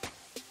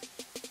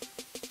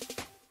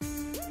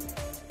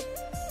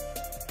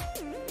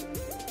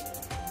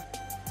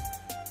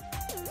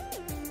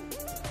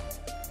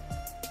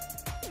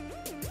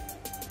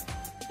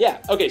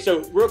 Yeah. Okay.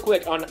 So real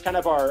quick on kind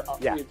of our,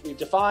 we've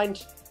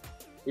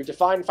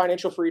defined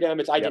financial freedom.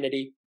 It's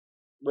identity.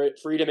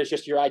 Freedom is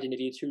just your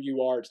identity. It's who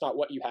you are. It's not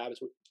what you have. It's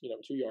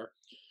who you are.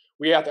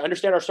 We have to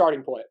understand our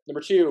starting point. Number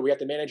 2, we have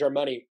to manage our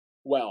money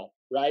well,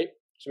 right?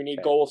 So we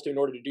need goals in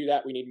order to do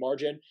that. We need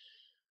margin.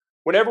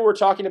 Whenever we're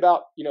talking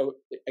about,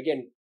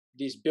 again,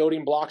 these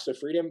building blocks of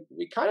freedom,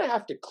 we kind of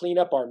have to clean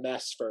up our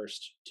mess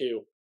first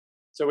too.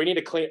 So we need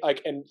to clean,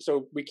 and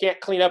so we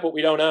can't clean up what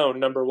we don't own,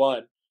 number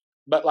 1,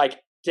 but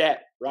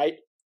debt, right?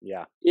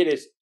 Yeah. It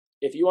is.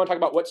 If you want to talk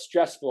about what's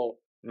stressful,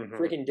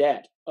 freaking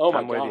debt. Oh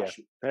my gosh.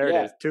 There it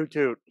is.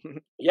 Toot.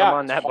 Yeah. I'm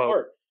on that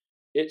boat.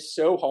 It's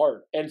so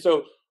hard. And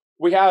so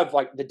we have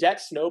the debt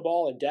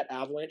snowball and debt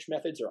avalanche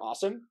methods are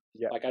awesome.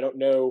 Yeah. I don't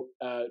know.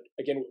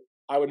 Again,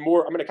 I'm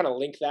going to kind of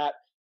link that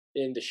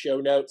in the show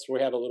notes. We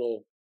have a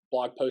little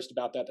blog post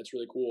about that. That's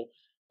really cool.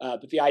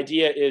 But the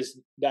idea is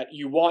that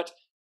you want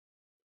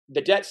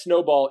the debt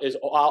snowball is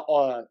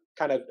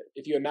kind of,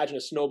 if you imagine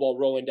a snowball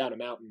rolling down a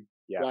mountain,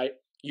 right?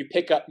 You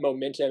pick up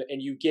momentum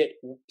and you get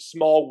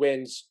small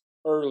wins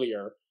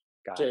earlier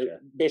to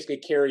basically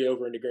carry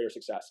over into greater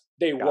success.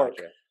 They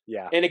work.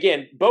 Yeah. And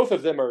again, both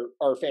of them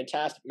are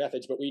fantastic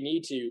methods, but we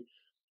need to,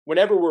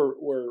 whenever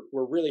we're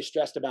really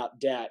stressed about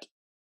debt,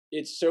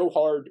 it's so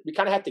hard. We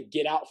kind of have to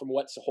get out from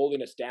what's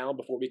holding us down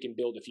before we can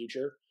build a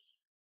future.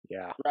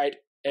 Yeah. Right.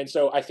 And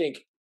so I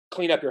think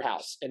clean up your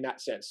house in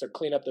that sense. So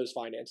clean up those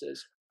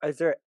finances. Is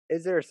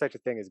there such a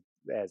thing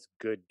as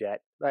good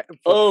debt?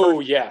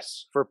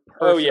 Yes. For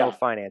personal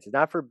finances,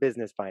 not for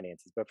business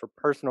finances, but for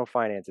personal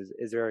finances,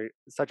 is there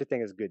such a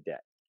thing as good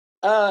debt?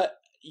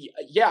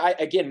 Yeah,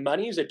 again,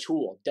 money is a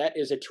tool. Debt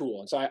is a tool,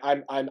 and so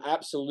I'm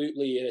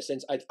absolutely, in a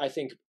sense, I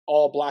think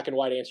all black and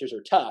white answers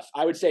are tough.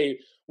 I would say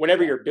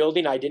whenever you're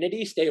building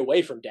identity, stay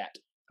away from debt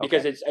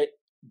because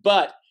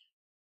but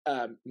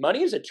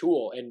money is a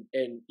tool, and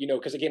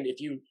because again,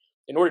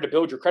 in order to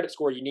build your credit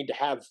score, you need to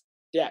have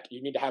debt.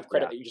 You need to have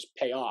credit that you just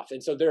pay off,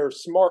 and so there are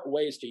smart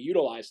ways to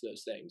utilize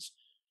those things,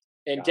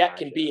 and debt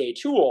can be a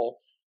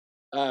tool,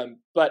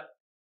 but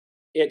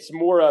it's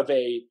more of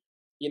a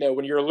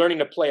when you're learning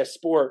to play a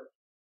sport.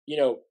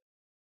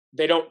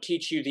 They don't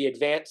teach you the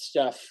advanced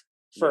stuff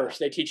first.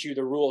 They teach you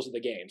the rules of the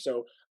game.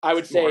 So I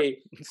would say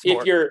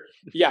if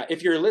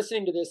you're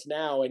listening to this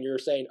now and you're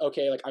saying,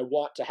 okay, like I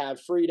want to have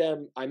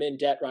freedom, I'm in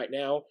debt right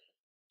now.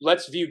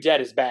 Let's view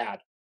debt as bad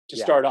to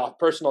start off,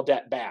 personal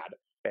debt bad.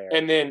 Fair.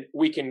 And then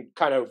we can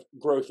kind of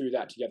grow through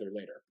that together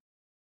later.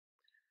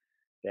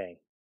 Dang.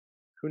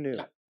 Who knew?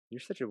 Yeah. You're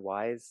such a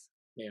wise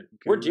man.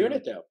 We're doing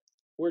it though.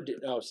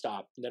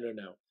 Stop.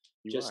 No.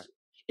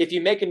 If you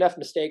make enough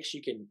mistakes,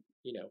 you can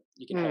help.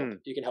 You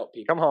can help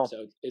people. Come home.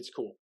 So it's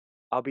cool.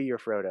 I'll be your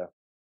Frodo.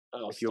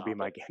 If you'll be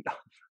my Gandalf.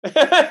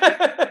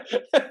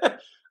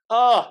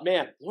 Oh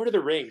man, Lord of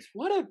the Rings.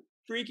 What a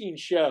freaking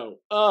show.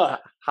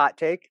 Hot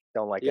take.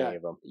 Don't like any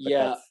of them.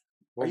 Yeah.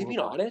 Are you being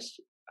honest?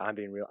 I'm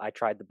being real. I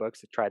tried the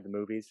books. I tried the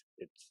movies.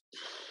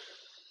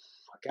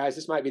 Guys,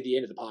 this might be the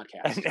end of the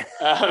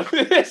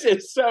podcast. This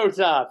is so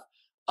tough.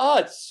 Oh,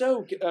 it's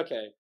so good.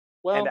 Okay.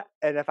 Well,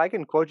 and if I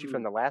can quote you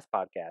from the last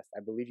podcast, I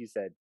believe you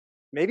said,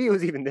 maybe it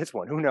was even this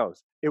one. Who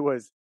knows? It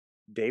was,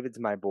 David's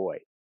my boy.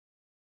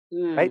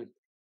 Right?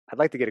 I'd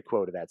like to get a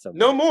quote of that somewhere.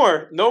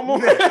 No more.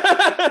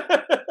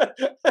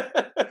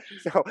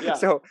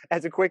 So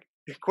as a quick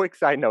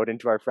side note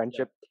into our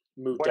friendship,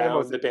 move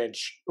down the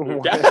bench.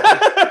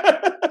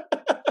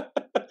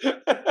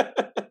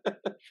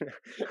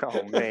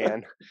 Oh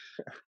man.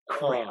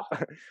 Crap.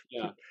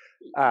 Yeah.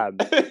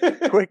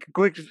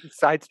 Quick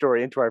side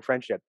story into our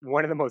friendship.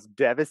 One of the most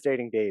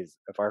devastating days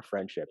of our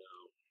friendship.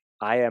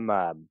 I'm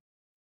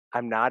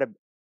not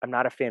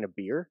a fan of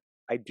beer.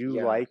 I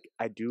do like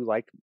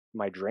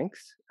my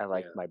drinks. I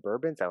like my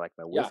bourbons. I like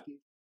my whiskey.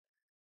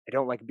 I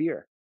don't like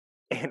beer.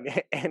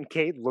 And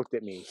Kate looked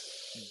at me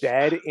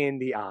dead in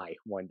the eye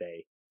one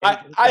day.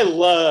 I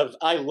love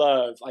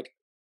like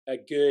a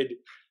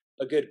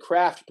good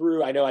craft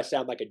brew. I know I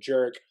sound like a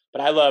jerk,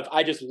 but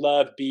I just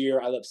love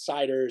beer. I love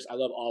ciders. I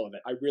love all of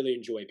it. I really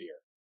enjoy beer.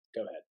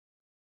 Go ahead.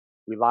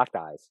 We locked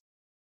eyes.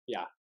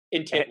 Yeah.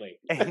 Intently.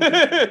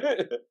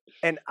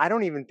 And I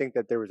don't even think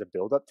that there was a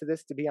build-up to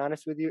this, to be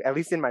honest with you. At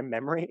least in my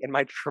memory, in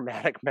my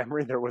traumatic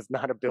memory, there was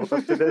not a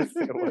build-up to this.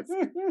 It was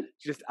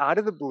just out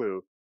of the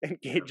blue. And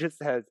Kate just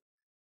says,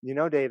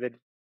 David,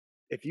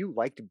 if you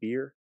liked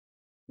beer,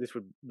 this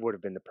would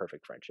have been the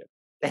perfect friendship.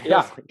 And I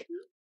was like,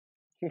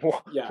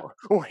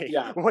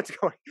 what's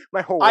going?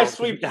 My whole world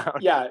sweep down.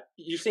 Yeah,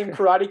 you seen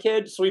Karate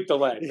Kid? Sweep the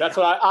leg. That's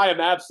what I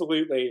am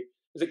absolutely.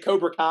 Is it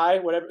Cobra Kai?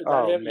 Whatever. Is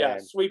that him? Man. Yeah,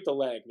 sweep the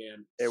leg,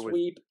 man.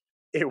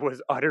 It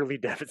was utterly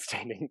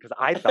devastating because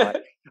I thought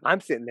I'm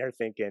sitting there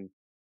thinking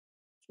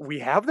we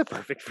have the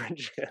perfect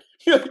friendship.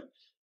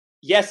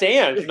 Yes,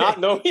 and not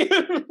knowing.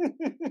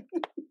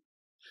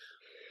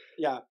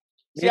 Yeah.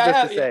 See,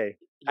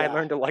 I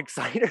learned to like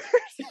ciders.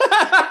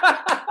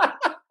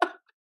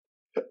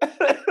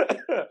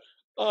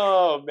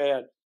 Oh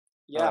man,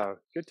 yeah,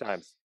 good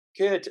times.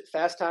 Good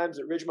fast times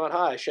at Ridgemont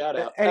High. Shout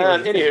out.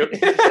 Anyway.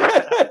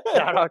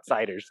 Shout out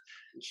ciders.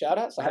 Shout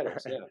out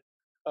ciders. Yeah.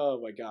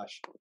 Oh my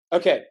gosh.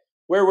 Okay,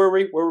 where were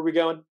we? Where were we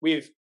going?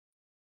 We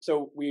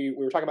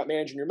were talking about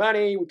managing your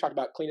money. We talked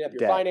about cleaning up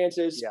your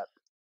finances. Yep.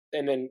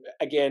 And then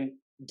again,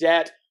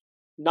 debt.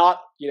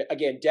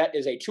 Debt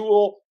is a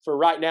tool for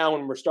right now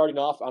when we're starting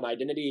off on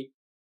identity.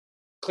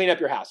 Clean up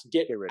your house.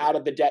 Get out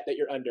of the debt that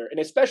you're under, and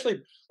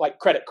especially like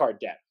credit card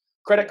debt.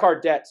 Credit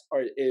card debts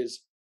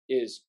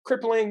is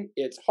crippling.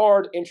 It's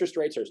hard. Interest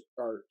rates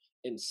are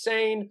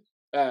insane.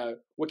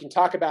 We can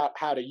talk about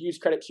how to use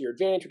credit to your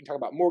advantage. We can talk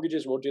about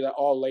mortgages. We'll do that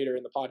all later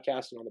in the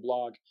podcast and on the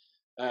blog.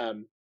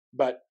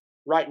 But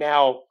right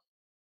now,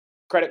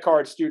 credit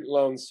cards, student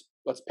loans,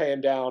 let's pay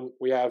them down.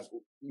 We have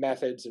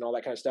methods and all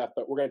that kind of stuff.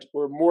 But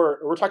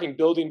we're talking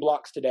building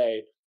blocks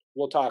today.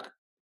 We'll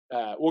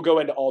go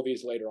into all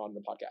these later on in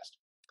the podcast.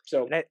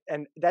 So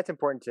and that's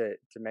important to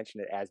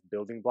mention it as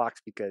building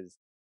blocks because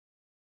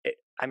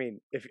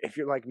if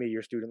you're like me,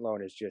 your student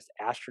loan is just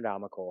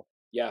astronomical.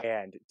 Yeah.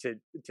 And to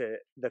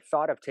the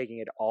thought of taking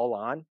it all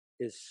on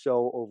is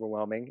so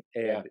overwhelming.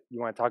 And you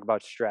want to talk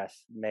about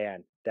stress,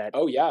 man,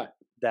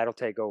 that'll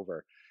take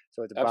over.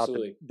 So it's about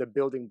the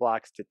building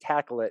blocks to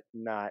tackle it,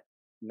 not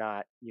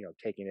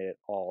taking it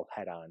all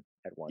head on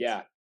at once.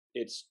 Yeah.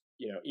 It's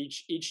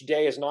each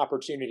day is an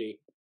opportunity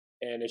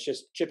and it's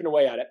just chipping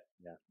away at it.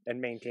 Yeah.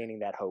 And maintaining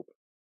that hope.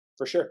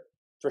 For sure.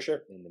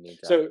 In the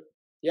meantime.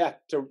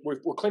 So we're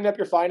cleaning up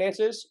your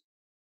finances.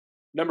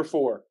 Number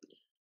 4,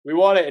 we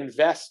want to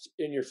invest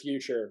in your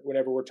future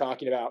whenever we're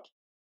talking about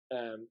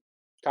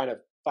kind of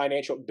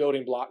financial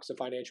building blocks of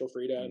financial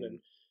freedom. And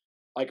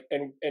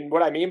and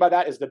what I mean by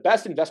that is the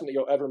best investment that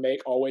you'll ever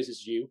make always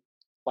is you.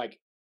 Like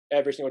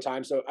every single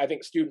time. So I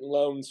think student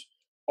loans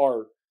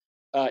are,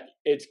 I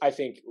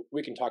think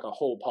we can talk a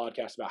whole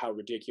podcast about how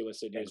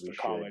ridiculous it is for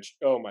college.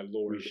 Oh my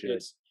Lord.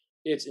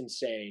 It's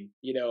insane.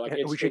 You know, like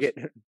we should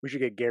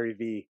get Gary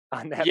V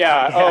on that.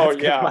 Yeah. Podcast, oh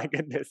yeah. My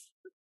goodness.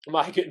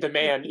 The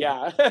man.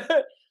 Yeah.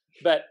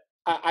 But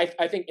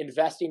I think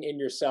investing in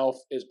yourself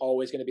is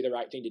always going to be the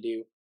right thing to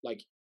do.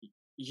 Like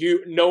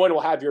no one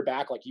will have your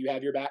back like you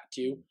have your back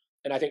too.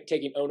 And I think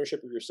taking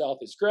ownership of yourself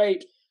is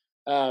great.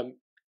 And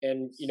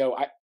you know,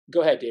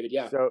 go ahead, David.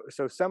 Yeah.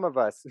 So some of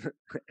us,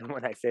 and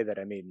when I say that,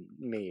 I mean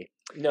me.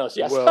 No,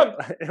 yeah,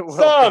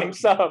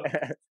 some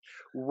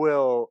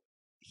will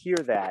hear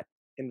that,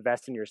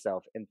 invest in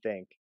yourself, and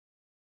think,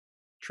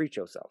 treat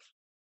yourself.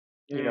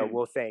 You know,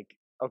 we'll think,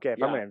 okay,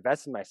 if I'm going to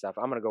invest in myself,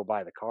 I'm going to go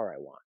buy the car I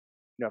want.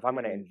 You know, if I'm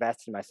going to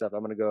invest in myself,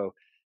 I'm going to go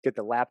get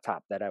the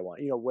laptop that I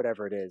want. You know,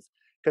 whatever it is,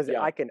 because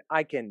I can,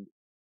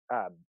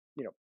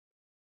 you know,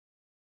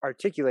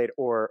 articulate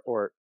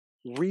or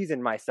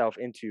reason myself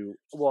into,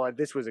 well,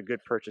 this was a good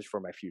purchase for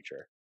my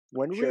future.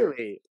 When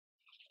really,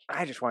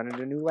 I just wanted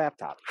a new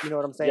laptop. You know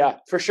what I'm saying? Yeah,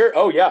 for sure.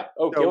 Oh yeah.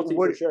 Oh, so guilty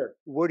for sure.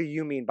 What do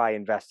you mean by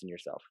invest in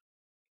yourself?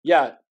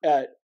 Yeah,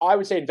 I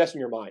would say invest in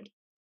your mind.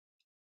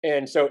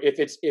 And so if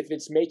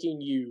it's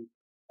making you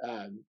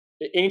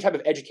any type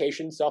of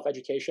education,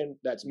 self-education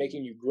that's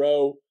making you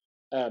grow,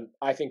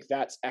 I think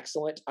that's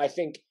excellent. I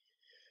think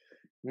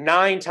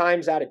 9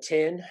 times out of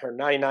 10 or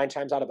 99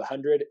 times out of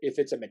 100, if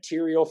it's a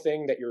material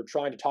thing that you're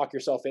trying to talk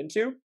yourself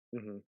into,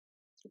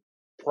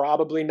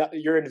 probably not.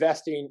 You're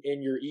investing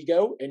in your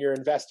ego and you're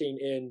investing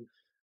in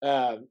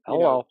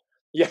hello.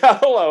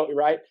 Hello,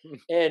 right?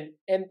 And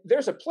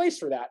there's a place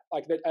for that.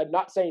 Like, I'm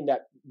not saying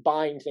that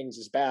buying things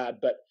is bad,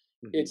 but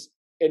it's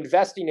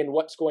investing in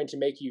what's going to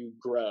make you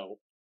grow.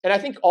 And I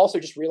think also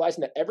just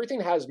realizing that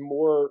everything has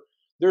more.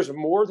 There's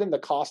more than the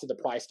cost of the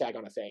price tag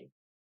on a thing.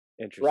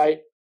 Interesting. Right?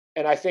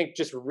 And I think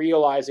just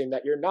realizing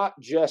that you're not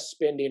just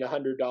spending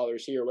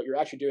 $100 here. What you're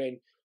actually doing,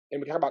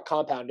 and we talk about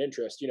compound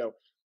interest. You know,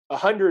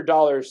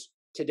 $100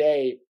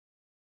 today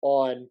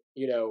on,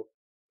 you know,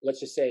 let's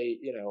just say,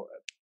 you know,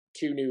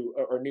 2 new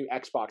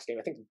Xbox games.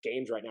 I think the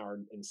games right now are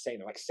insane.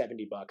 They're like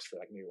 $70 for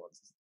like new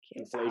ones.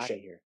 Inflation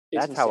here.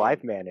 That's how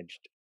I've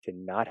managed to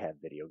not have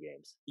video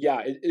games.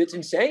 Yeah, it's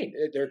insane.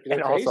 They're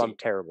and crazy. Also I'm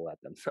terrible at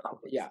them. So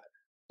yeah,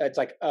 it's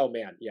like, oh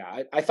man,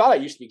 yeah. I thought I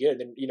used to be good, and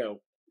then, you know,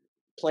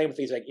 playing with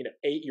these, like, you know,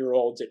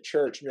 8-year-olds at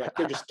church, and you're like,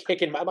 they're just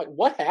kicking. I'm like,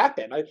 what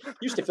happened? I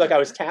used to feel like I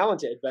was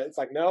talented, but it's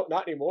like, no,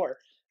 not anymore.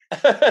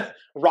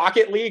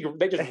 Rocket League,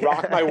 they just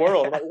rock my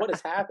world. I'm like, what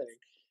is happening?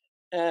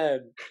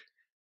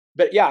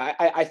 But yeah,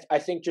 I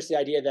think just the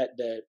idea that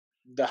the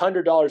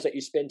 $100 that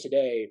you spend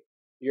today,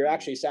 you're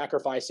actually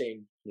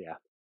sacrificing, you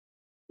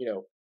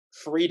know,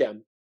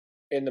 freedom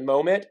in the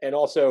moment, and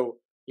also,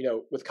 you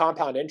know, with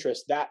compound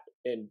interest, that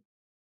in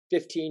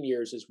 15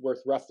 years is worth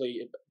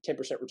roughly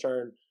 10%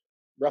 return,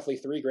 roughly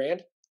 $3,000.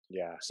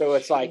 Yeah. So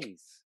it's like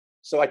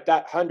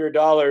that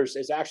 $100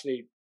 is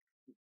actually,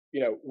 you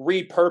know,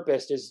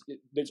 repurposed.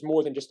 There's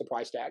more than just the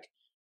price tag.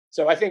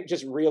 So I think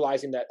just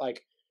realizing that,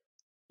 like,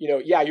 you know,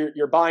 yeah,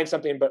 you're buying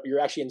something, but you're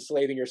actually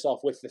enslaving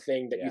yourself with the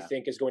thing that you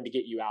think is going to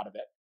get you out of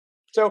it.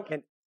 So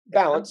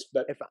balance.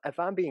 But if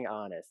I'm being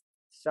honest,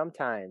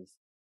 sometimes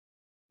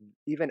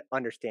even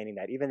understanding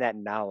that, even that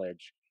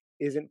knowledge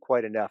isn't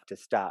quite enough to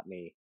stop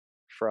me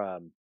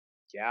from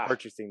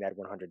purchasing that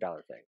 $100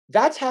 thing.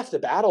 That's half the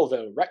battle,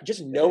 though, right?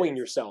 Just knowing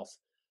yourself.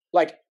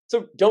 Like,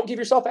 so don't give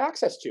yourself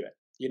access to it,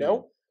 you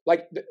know?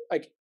 Like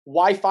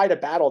why fight a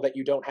battle that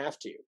you don't have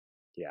to?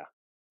 Yeah.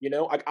 You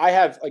know, like I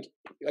have,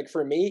 like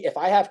for me, if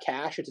I have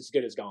cash, it's as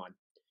good as gone.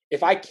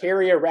 If I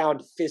carry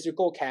around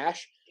physical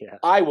cash,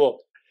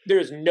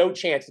 there's no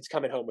chance it's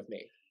coming home with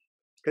me.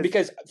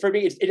 Because for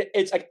me,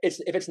 it's like,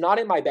 if it's not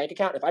in my bank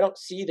account, if I don't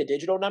see the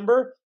digital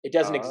number, it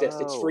doesn't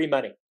exist. It's free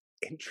money.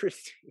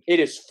 Interesting. It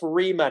is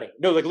free money.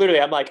 No, like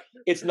literally, I'm like,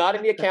 it's not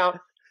in the account.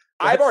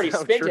 I've already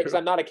spent it because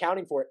I'm not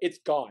accounting for it. It's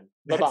gone.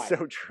 Bye-bye. That's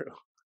so true.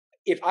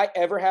 If I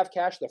ever have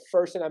cash, the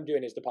first thing I'm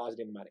doing is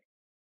depositing the money.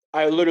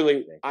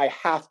 I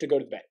have to go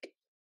to the bank,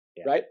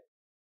 right?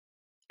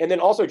 And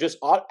then also just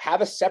have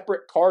a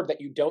separate card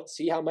that you don't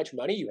see how much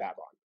money you have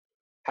on.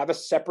 Have a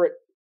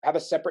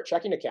separate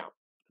checking account.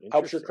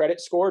 Helps your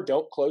credit score.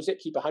 Don't close it.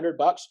 Keep $100.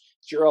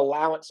 It's your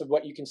allowance of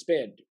what you can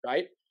spend,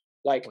 right?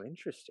 Like,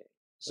 interesting.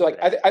 So like,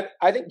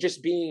 I think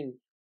just being,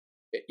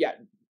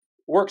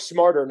 work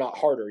smarter, not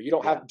harder. You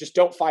don't have, just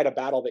don't fight a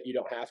battle that you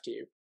don't have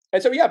to.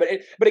 And so,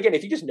 but again,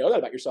 if you just know that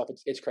about yourself,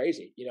 it's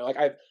crazy. You know, like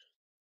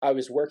I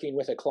was working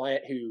with a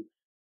client who,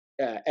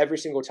 every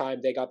single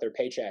time they got their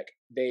paycheck,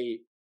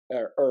 every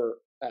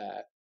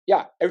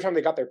time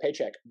they got their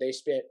paycheck, they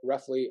spent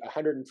roughly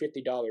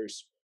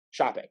 $150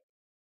 shopping.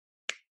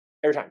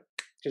 Every time,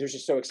 because it was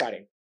just so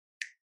exciting,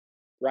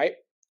 right?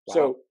 Wow.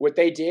 So what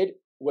they did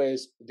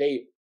was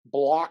they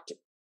blocked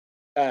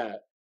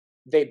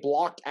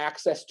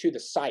access to the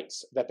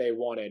sites that they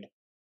wanted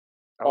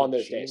on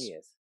those days.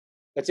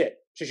 That's it.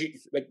 So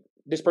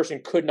this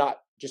person could not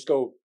just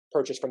go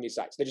purchase from these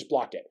sites. They just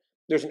blocked it.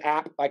 There's an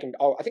app I think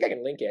I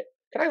can link it.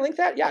 Can I link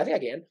that? Yeah, I think I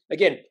can.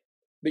 Again,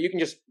 but you can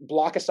just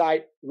block a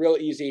site real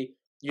easy.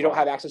 You don't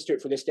have access to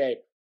it for this day,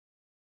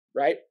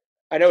 right?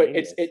 I know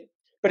Genius.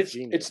 but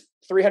it's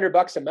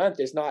 $300 a month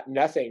is not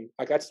nothing.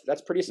 Like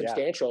that's pretty Yeah.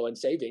 substantial in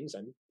savings,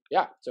 and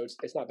yeah, so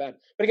it's not bad.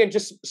 But again,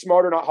 just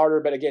smarter, not harder.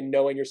 But again,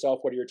 knowing yourself,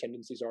 what your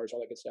tendencies are, all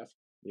that good stuff.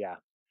 Yeah.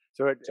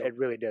 So it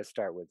really does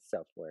start with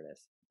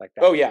self-awareness, like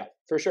that. Oh yeah,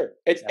 for sure.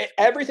 It's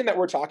everything that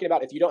we're talking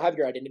about. If you don't have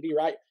your identity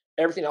right,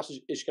 everything else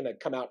is going to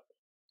come out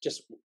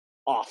just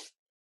off.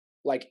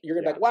 Like you're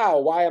gonna be like, wow,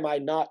 why am I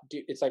not?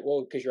 It's like,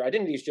 well, because your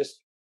identity is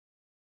just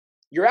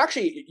you're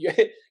actually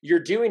you're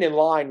doing in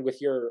line with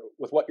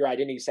what your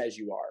identity says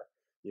you are.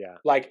 Yeah.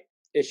 Like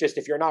it's just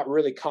if you're not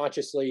really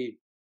consciously,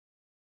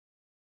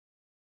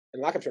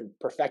 and lack of term,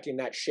 perfecting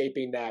that,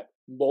 shaping that,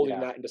 molding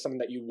that into something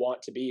that you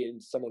want to be,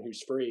 and someone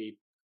who's free.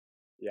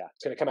 Yeah,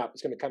 it's gonna come out.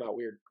 It's gonna come out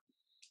weird,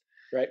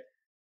 right?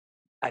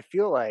 I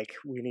feel like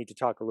we need to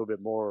talk a little bit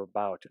more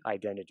about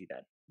identity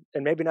then,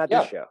 and maybe not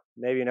this show,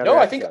 maybe another. No,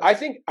 episode.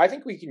 I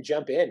think we can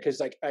jump in because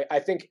like I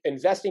think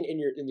investing in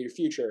your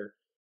future,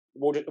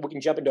 we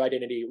can jump into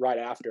identity right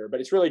after.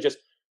 But it's really just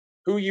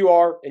who you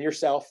are and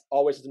yourself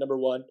always is the number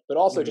one, but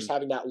also just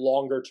having that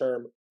longer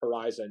term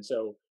horizon.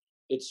 So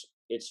it's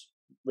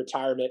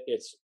retirement,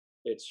 it's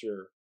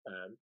your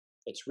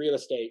it's real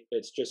estate,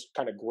 it's just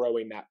kind of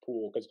growing that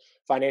pool because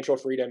financial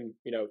freedom.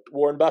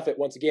 Warren Buffett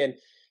once again.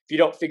 If you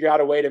don't figure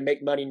out a way to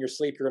make money in your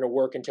sleep, you're going to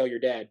work until you're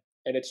dead,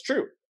 and it's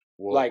true.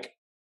 Whoa. Like,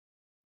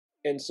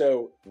 and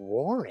so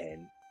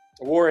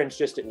Warren's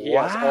just he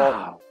has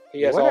all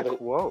the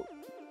quote.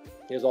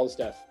 He has all the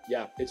stuff.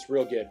 Yeah, it's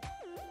real good.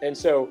 And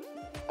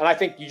I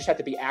think you just have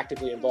to be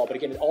actively involved. But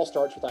again, it all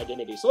starts with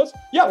identity. So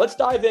let's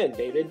dive in,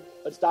 David.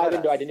 Let's dive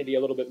into identity a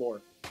little bit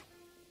more.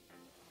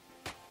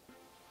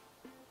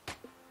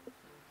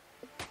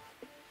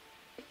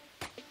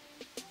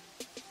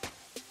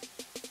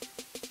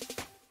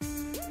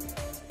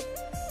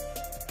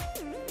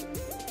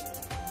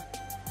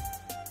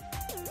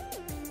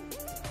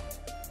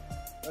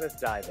 Let's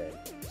dive in.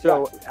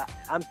 So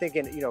I'm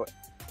thinking,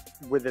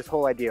 with this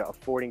whole idea of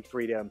affording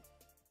freedom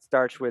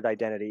starts with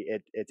identity.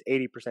 It's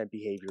 80%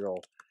 behavioral.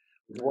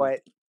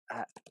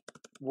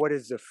 What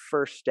is the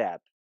first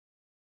step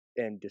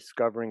in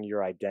discovering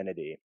your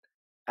identity?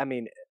 I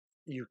mean,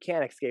 you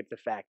can't escape the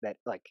fact that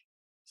like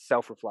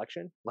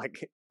self-reflection,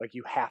 like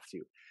you have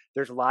to.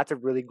 There's lots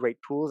of really great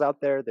tools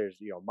out there. There's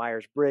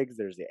Myers-Briggs.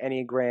 There's the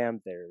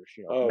Enneagram. There's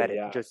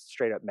just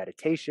straight up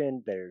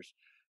meditation. There's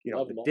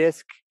the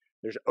DISC.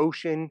 There's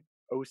Ocean,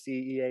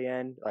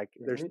 OCEAN. Like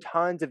there's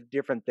tons of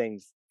different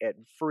things at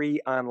free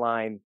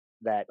online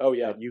that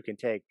you can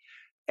take.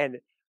 And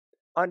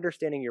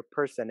understanding your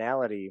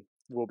personality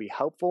will be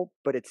helpful,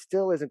 but it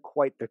still isn't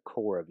quite the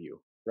core of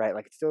you, right?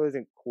 Like it still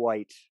isn't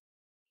quite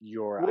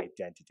your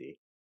identity.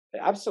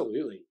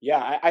 Absolutely.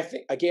 Yeah. I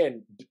think,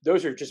 again,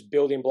 those are just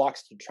building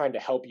blocks to trying to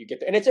help you get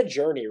there. And it's a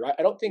journey, right?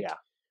 I don't think,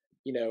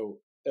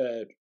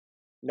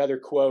 another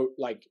quote,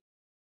 like,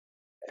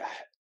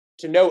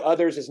 to know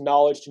others is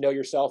knowledge, to know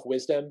yourself,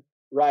 wisdom,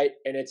 right?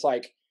 And it's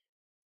like,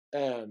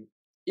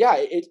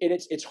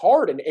 it's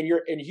hard, and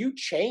you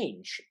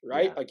change,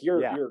 right? Yeah. Like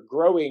you're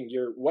growing,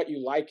 you're what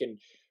you like,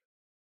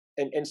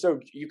 and so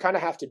you kind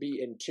of have to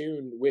be in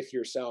tune with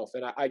yourself.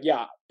 And I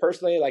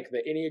personally like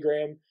the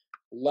Enneagram,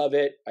 love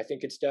it. I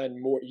think it's done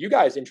more. You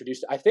guys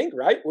introduced it, I think,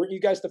 right? Weren't you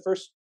guys the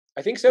first?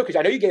 I think so, because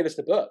I know you gave us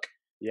the book.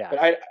 Yeah, but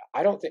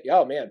I don't think.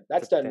 Oh man,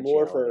 that's done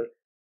more for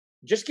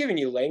just giving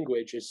you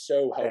language is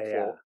so helpful.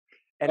 Yeah.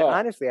 And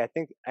honestly, I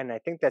think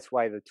that's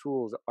why the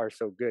tools are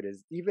so good.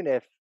 Is even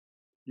if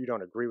you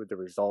don't agree with the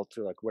results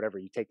or like whatever,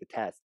 you take the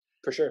test.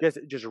 For sure.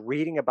 Just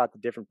reading about the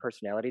different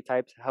personality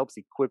types helps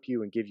equip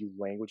you and give you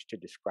language to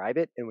describe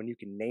it. And when you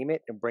can name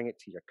it and bring it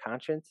to your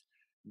conscience,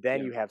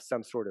 then you have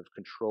some sort of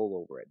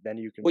control over it. Then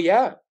you can. Well,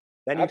 yeah.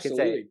 Then you can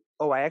say,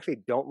 "Oh, I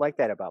actually don't like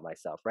that about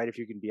myself." Right? If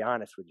you can be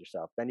honest with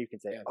yourself, then you can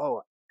say,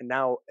 "Oh, and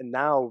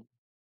now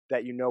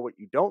that you know what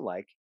you don't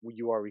like,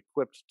 you are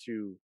equipped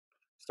to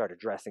start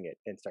addressing it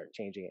and start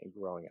changing it and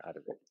growing out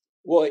of it."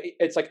 Well,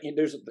 it's like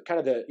there's kind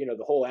of the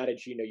the whole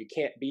adage, you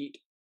can't beat,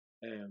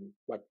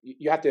 like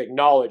you have to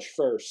acknowledge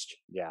first,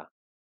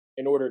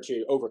 in order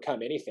to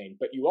overcome anything.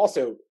 But you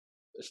also,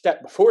 a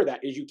step before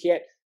that is you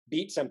can't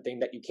beat something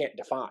that you can't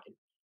define.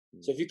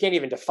 So if you can't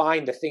even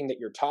define the thing that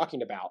you're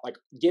talking about, like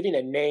giving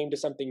a name to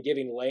something,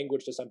 giving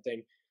language to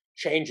something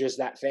changes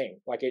that thing.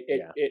 Like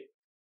it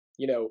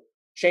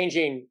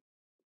changing,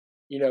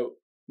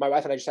 my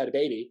wife and I just had a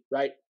baby,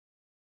 right?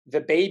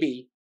 The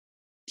baby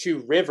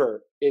to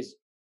River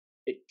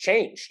it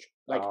changed.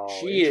 Like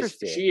she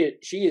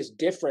is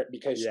different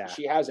because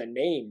she has a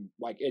name.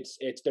 Like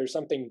there's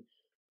something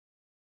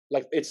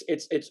like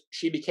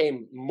she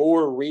became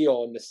more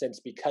real in the sense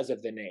because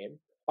of the name.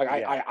 Like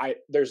I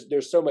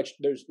there's so much,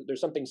 there's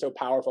something so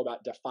powerful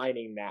about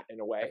defining that in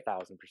a way.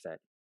 1,000%.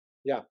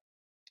 Yeah.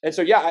 And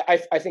so,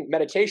 I think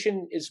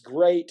meditation is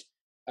great.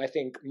 I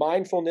think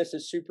mindfulness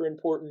is super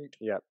important.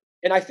 Yeah.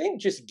 And I think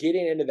just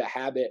getting into the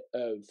habit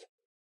of,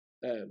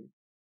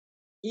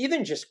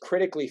 even just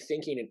critically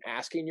thinking and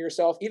asking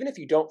yourself, even if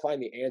you don't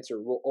find the answer,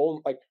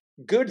 like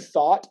good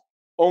thought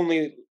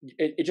only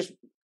it just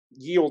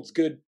yields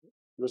good Yeah,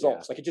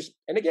 results. Like it just,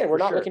 and again, we're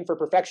for not sure, looking for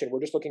perfection. We're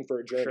just looking for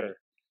a for journey. sure.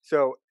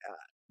 So,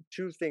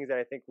 two things that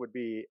I think would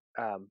be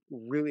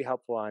really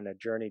helpful on a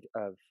journey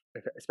of,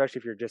 especially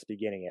if you're just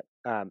beginning it.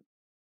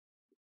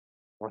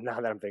 Well,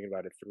 now that I'm thinking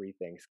about it, three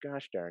things.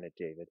 Gosh darn it,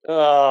 David.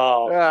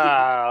 Oh,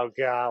 Oh,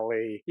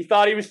 golly. he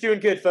thought he was doing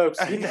good, folks.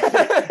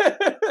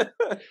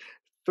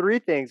 Three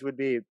things would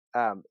be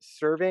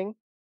serving,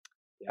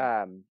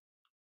 Yeah. um,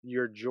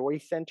 your joy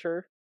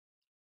center,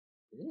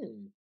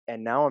 Mm.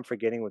 and now I'm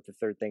forgetting what the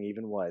third thing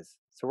even was.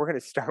 So we're going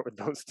to start with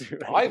those two,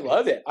 I anyways.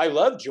 love it. I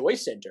love Joy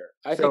Center.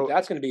 I think So,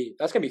 that's gonna be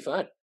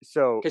fun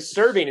so, because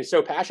serving is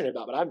so passionate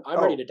about. But I'm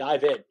ready oh, to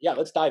dive in. Yeah,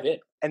 let's dive in.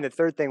 and the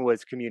third thing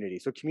was community.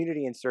 So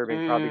community and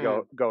serving probably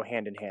Mm. go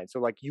hand in hand. So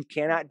like you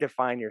cannot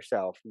define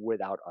yourself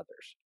without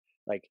others.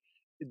 Like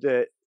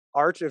the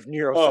art of Oh,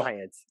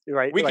 neuroscience,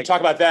 right? we could Like talk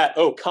about that.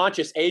 Oh,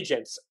 conscious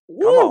agents. come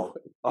on. Woo!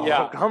 Oh,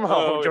 Yeah. come on,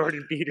 Oh,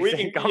 Jordan we Peterson,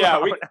 can. come Yeah,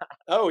 on. we.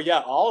 Oh, yeah.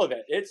 All of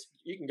it. It's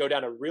you can go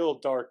down a real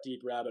dark,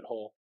 deep rabbit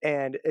hole.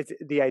 And it's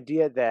the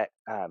idea that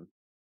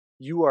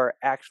you are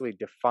actually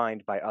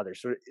defined by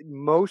others. So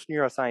most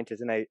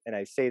neuroscientists, and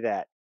I say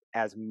that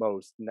as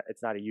most,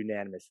 it's not a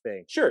unanimous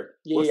thing, Sure.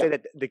 Yeah. will Yeah. say Yeah.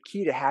 that the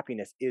key to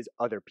happiness is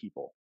other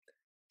people.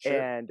 Sure.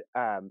 And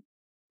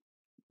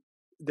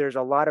there's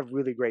a lot of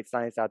really great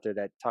science out there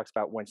that talks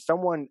about when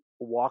someone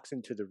walks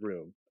into the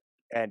room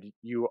and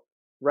you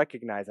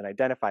recognize and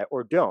identify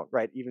or don't,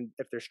 right? Even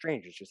if they're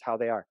strangers, just how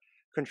they are,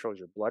 controls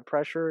your blood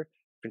pressure,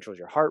 controls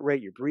your heart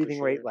rate, your For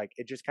breathing rate. sure. Like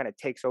it just kind of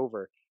takes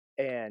over.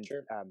 And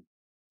Sure.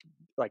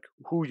 like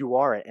who you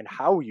are and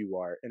how you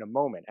are in a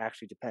moment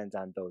actually depends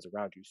on those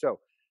around you. So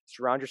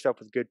surround yourself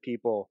with good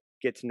people,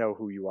 get to know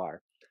who you are,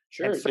 and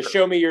Sure. The serve.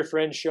 "Show me your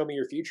friends, show me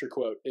your future"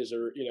 quote is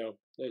are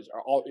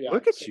all. Yeah.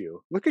 Look at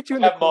you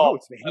in I the have them all.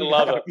 quotes, man. I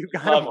love them. You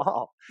got Love them them.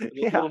 all.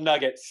 Yeah, Little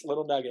nuggets.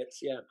 Little nuggets.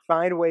 Yeah.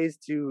 find ways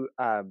to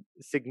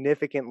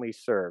significantly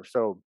serve.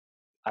 So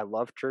I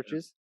love Yeah.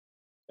 churches.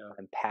 Yeah.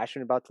 I'm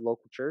passionate about the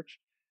local church.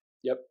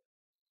 Yep.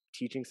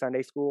 Teaching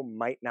Sunday school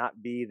might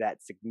not be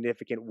that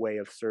significant way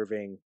of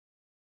serving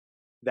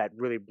that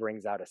really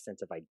brings out a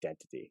sense of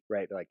identity,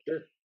 right? Like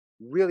Sure.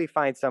 really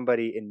find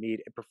somebody in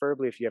need,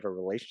 preferably if you have a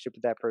relationship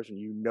with that person,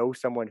 you know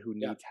someone who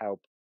Yeah. needs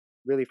help,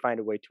 really find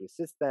a way to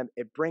assist them.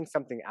 It brings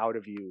something out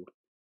of you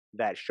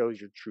that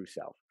shows your true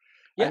self.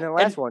 And Yeah. then And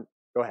last one,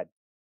 go ahead.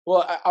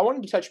 well, I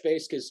wanted to touch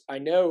base because I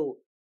know,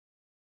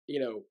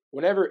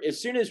 whenever, as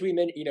soon as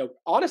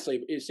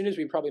honestly, as soon as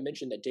we probably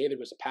mentioned that David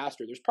was a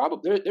pastor, there's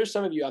probably there's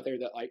some of you out there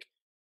that like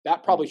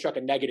that probably Mm, struck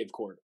a negative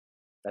chord,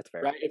 that's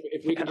fair. right?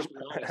 If we can just be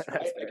honest, That's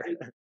right? Like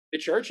fair. the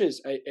church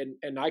is,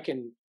 and I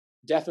can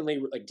definitely,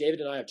 like, David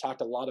and I have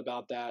talked a lot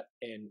about that,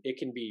 and it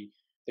can be,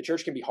 the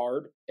church can be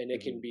hard, and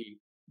it can Mhm. be,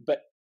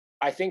 but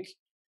I think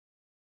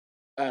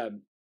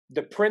um,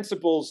 the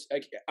principles,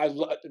 like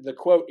the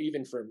quote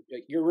even from,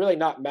 like, you're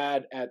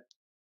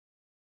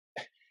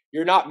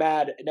not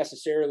mad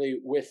necessarily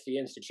with the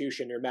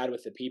institution, you're mad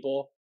with the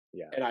people.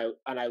 Yeah. And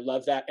I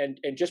love that. And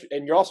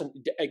you're also,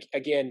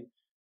 again,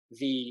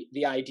 the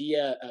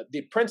idea,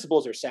 the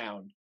principles are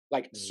sound,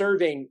 like Mhm.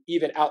 serving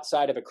even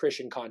outside of a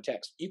Christian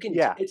context, you can,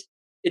 Yeah, it's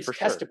for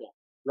sure. testable,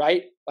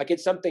 right? Like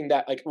it's something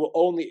that, like, will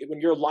only, when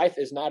your life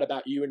is not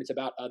about you and it's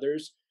about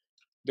others,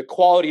 the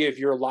quality of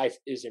your life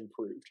is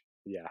improved,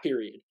 Yeah.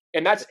 period.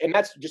 And that's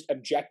just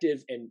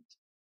objective, and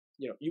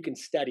you can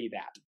study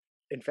that.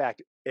 In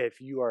fact,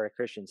 if you are a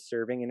Christian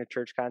serving in a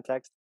church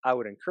context, I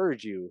would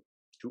encourage you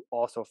to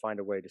also find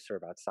a way to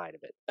serve outside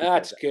of it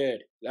That's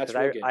good. That's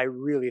real good. I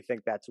really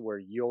think that's where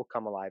you'll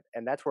come alive,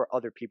 and that's where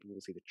other people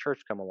will see the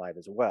church come alive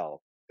as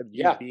well. Of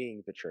you Yeah,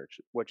 being the church,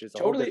 which is a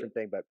whole totally. different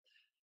thing, but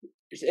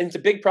And it's a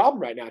big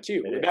problem right now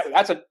too.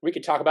 it is. We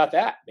could talk about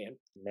that, man.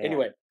 Man,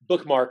 Anyway,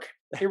 bookmark.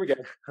 Here we go.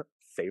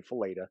 save for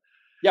later.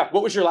 Yeah.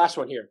 What was your last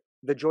one here?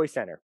 The Joy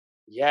Center.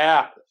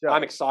 Yeah,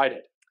 I'm So,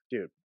 excited.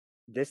 dude,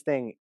 this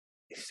thing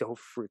is so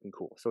freaking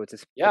cool. So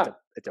Yeah.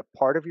 it's a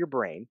part of your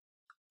brain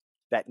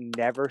that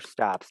never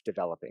stops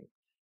developing.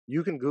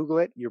 You can Google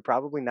it. You're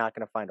probably not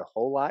going to find a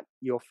whole lot.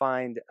 You'll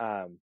find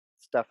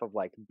stuff of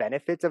like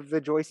benefits of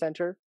the Joy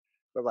Center,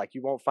 but like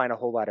you won't find a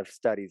whole lot of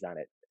studies on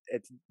it.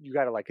 It's you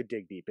got to like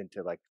dig deep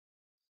into like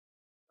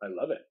I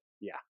love it.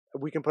 yeah.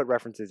 We can put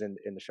references in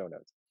the show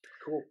notes.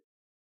 Cool.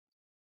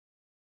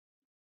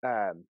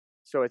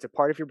 So it's a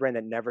part of your brain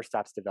that never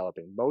stops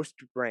developing. Most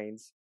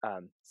brains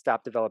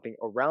stop developing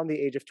around the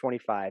age of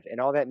 25,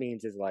 and all that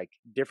means is like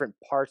different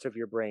parts of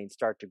your brain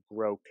start to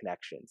grow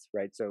connections,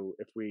 right? So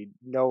if we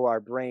know our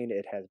brain,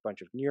 it has a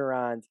bunch of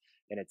neurons,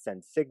 and it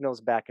sends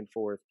signals back and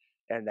forth,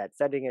 and that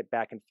sending it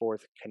back and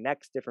forth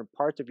connects different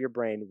parts of your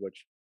brain,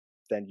 which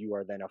then you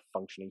are then a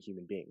functioning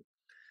human being.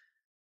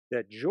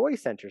 The joy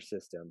center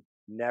system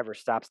never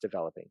stops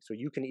developing, so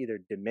you can either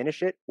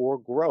diminish it or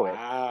grow it.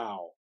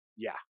 Wow.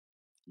 Yeah,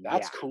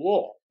 That's yeah.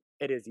 cool.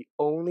 It is the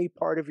only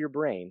part of your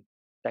brain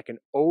that can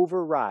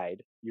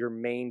override your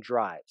main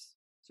drives.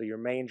 So, your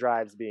main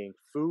drives being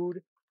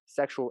food,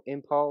 sexual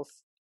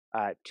impulse,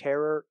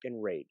 terror,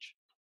 and rage.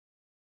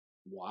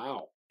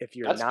 Wow. If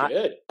you're That's not,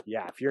 good.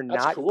 yeah, if you're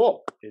That's not,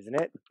 cool. isn't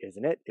it?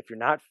 Isn't it? If you're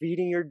not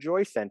feeding your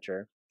joy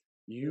center,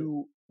 Mm.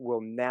 you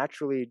will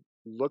naturally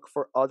look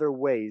for other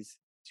ways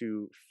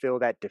to fill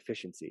that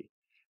deficiency.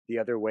 The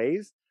other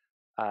ways,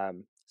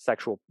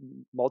 sexual,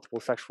 multiple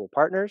sexual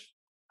partners,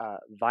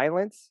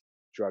 violence,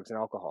 drugs, and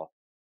alcohol.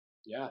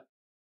 Yeah,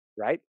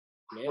 Right?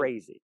 man.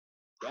 Crazy,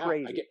 Yeah, I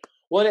crazy. get.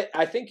 Well,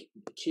 I think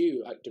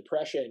too, like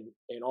depression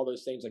and all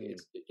those things, like Mm,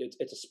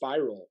 it's a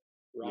spiral,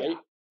 yeah, right?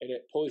 And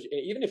it pulls, and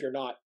even if you're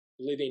not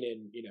living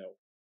in,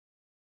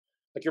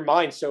 like your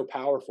mind's so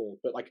powerful,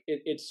 but like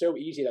it's so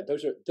easy that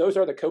those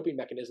are the coping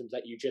mechanisms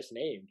that you just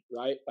named,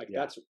 right? Like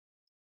yeah, that's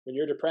when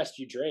you're depressed,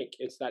 you drink.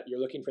 It's that you're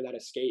looking for that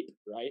escape,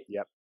 right?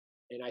 yep.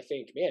 And I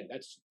think, man,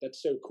 that's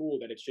so cool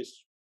that it's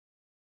just,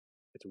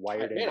 It's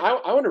wired in man,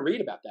 your, I want to read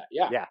about that.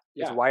 Yeah, yeah,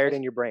 it's yeah, wired that's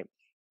in your brain,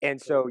 and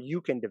cool. so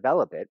you can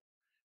develop it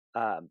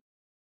um,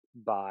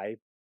 by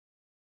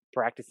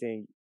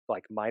practicing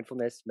like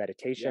mindfulness, Yeah,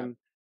 meditation,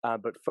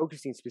 but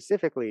focusing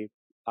specifically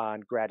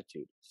on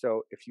gratitude.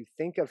 So if you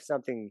think of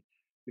something,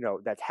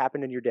 that's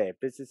happened in your day, if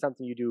this is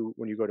something you do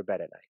when you go to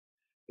bed at night,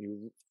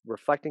 you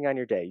reflecting on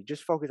your day, you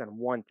just focus on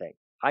one thing.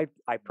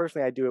 I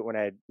personally, I do it when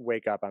I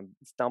wake up, I'm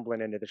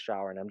stumbling into the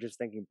shower and I'm just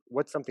thinking,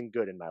 what's something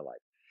good in my life?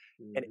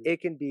 And hmm,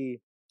 it can be,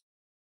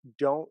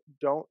 don't,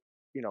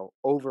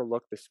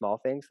 overlook the small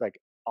things. Like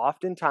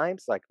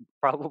oftentimes, like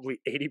probably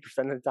 80%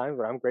 of the time,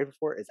 what I'm grateful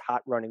for is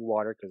hot running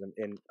water because I'm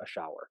in a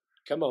shower.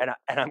 come on,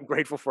 And I'm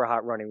grateful for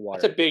hot running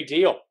that's water. a big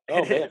deal.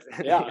 Oh It man, is.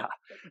 yeah,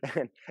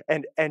 Yeah.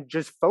 And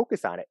just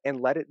focus on it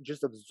and let it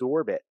just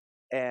absorb it.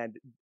 And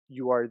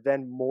you are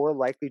then more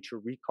likely to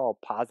recall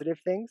positive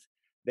things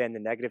than the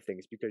negative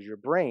things because your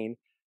brain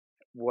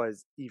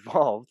was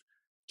evolved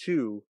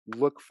to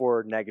look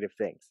for negative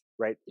things,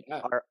 right? yeah.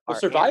 Our Well, our an-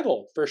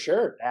 survival for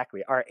sure.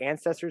 exactly our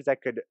ancestors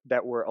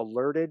that were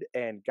alerted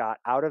and got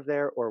out of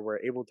there or were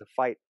able to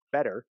fight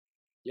better,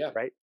 Yeah.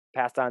 right?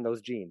 Passed on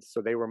those genes,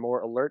 so they were more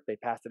alert. They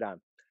passed it on.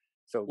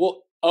 So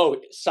Well,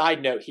 oh,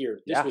 side note here.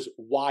 This yeah, was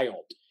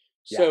wild.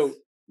 So yes,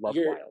 love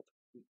you're wild.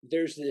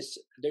 there's this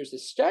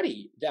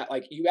study that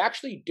like you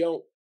actually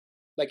don't,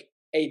 like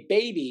a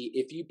baby,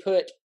 if you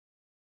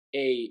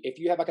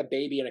have like a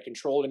baby in a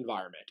controlled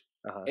environment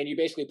Uh huh. and you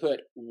basically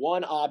put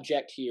one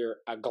object here,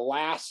 a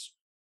glass,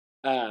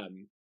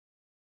 um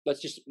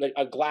let's just like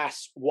a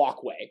glass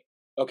walkway,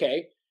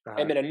 okay? Uh And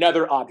huh. then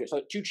another object.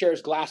 So two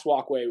chairs, glass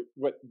walkway.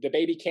 The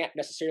baby can't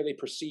necessarily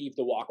perceive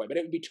the walkway, but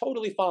it would be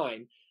totally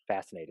fine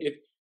Fascinating. if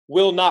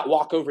will not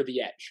walk over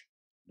the edge.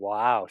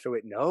 Wow. So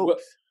it Well,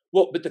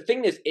 knows. but the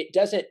thing is, it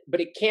doesn't.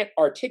 But it can't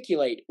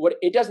articulate what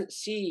it doesn't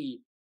see.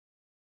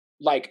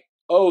 Like,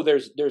 oh,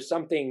 there's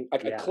something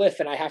like a Yeah. cliff,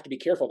 and I have to be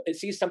careful. It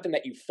sees something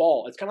that you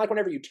fall. It's kind of like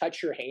whenever you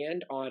touch your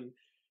hand on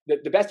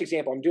the best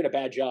example. I'm doing a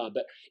bad job,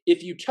 but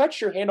if you touch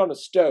your hand on a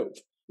stove,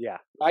 Yeah.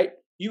 right,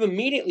 you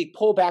immediately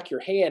pull back your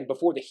hand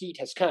before the heat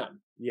has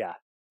come, Yeah.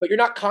 but you're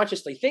not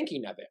consciously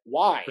thinking of it.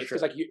 Why? For It's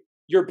because sure. like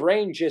your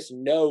brain just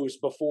knows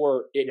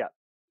before it Yeah. Bad.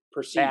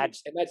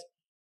 perceives, and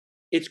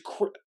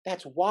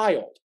that's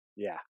wild.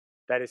 Yeah.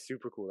 That is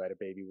super cool that a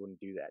baby wouldn't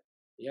do that,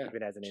 Yeah,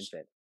 even as an just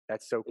infant.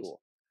 That's so it's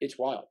cool. it's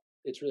wild.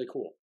 It's really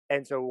cool.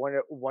 And so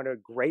one a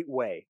great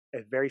way, a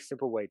very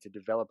simple way to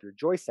develop your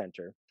joy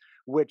center,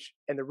 which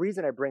and the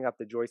reason I bring up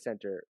the joy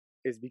center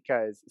is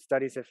because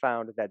studies have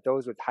found that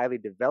those with highly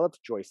developed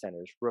joy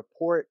centers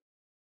report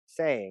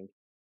saying,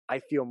 I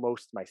feel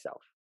most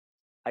myself.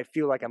 I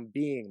feel like I'm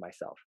being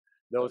myself.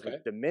 Those with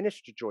Okay.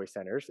 diminished joy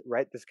centers,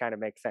 right? This kind of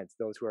makes sense.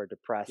 Those who are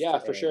depressed Yeah,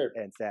 for sure.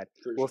 and sad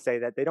For will say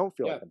that they don't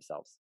feel like yeah,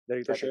 themselves, for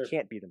that they sure.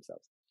 can't be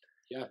themselves.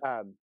 Yeah.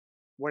 Um,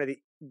 one of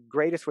the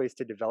greatest ways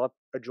to develop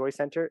a joy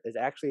center is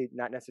actually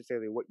not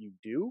necessarily what you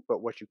do, but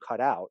what you cut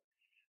out.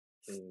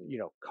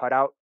 Mm. Cut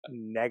out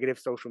negative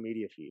social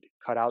media feed,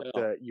 cut out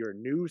Oh, your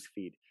news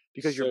feed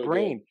because so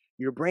good.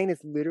 your brain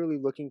is literally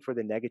looking for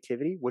the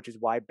negativity, which is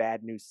why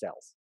bad news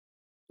sells.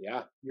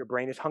 Yeah. Your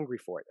brain is hungry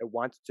for it. It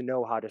wants to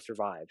know how to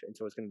survive, and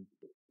so it's going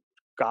to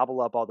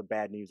gobble up all the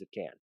bad news it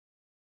can.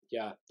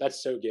 Yeah.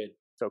 That's so good.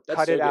 So That's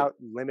cut it so good. out,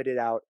 limit it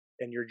out,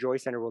 and your joy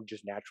center will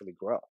just naturally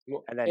grow,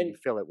 Well, and then you and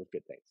fill it with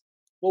good things.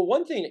 well,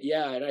 one thing,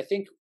 yeah, and I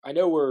think I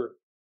know we're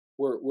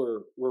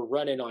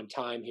running on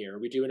time here. Are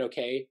we doing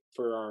okay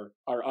for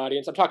our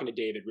audience? I'm talking to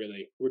David.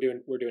 Really, we're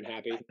doing I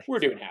happy. think We're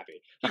so. doing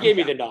happy. He I'm gave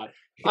me the happy. nod.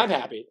 Yeah, I'm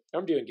happy.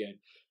 I'm doing good.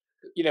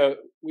 You know,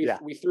 we yeah,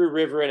 we threw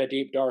River in a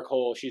deep dark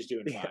hole. She's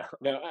doing fine.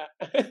 yeah,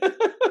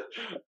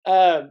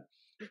 No, um,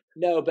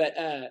 no, but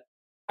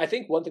I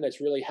think one thing that's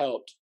really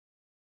helped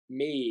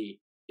me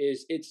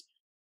is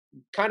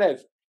kind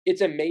of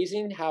it's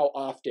amazing how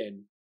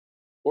often,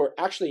 or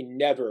actually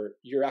never,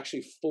 you're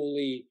actually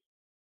fully,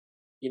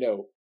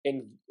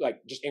 in like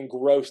just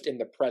engrossed in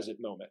the present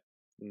moment,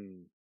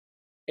 mm,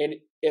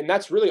 and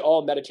that's really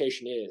all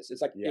meditation is.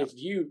 It's like yeah,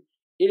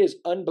 it is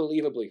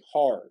unbelievably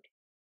hard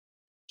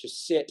to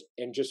sit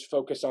and just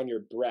focus on your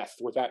breath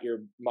without your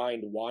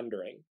mind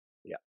wandering,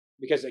 yeah,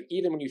 because like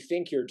even when you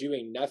think you're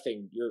doing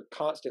nothing, you're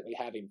constantly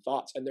having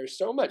thoughts, and there's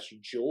so much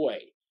joy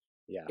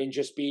yeah, in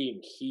just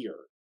being here,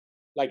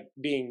 like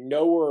being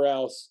nowhere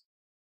else,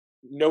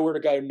 nowhere to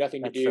go,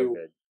 nothing to That's do. so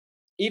good.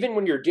 Even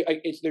when you're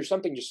there's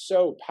something just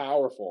so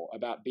powerful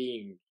about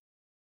being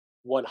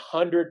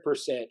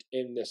 100%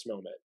 in this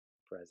moment.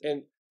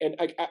 Present. And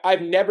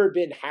I've never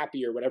been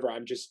happier whenever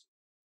I'm just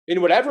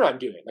in whatever I'm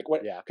doing. Like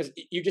what? Yeah. Because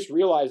you just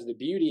realize the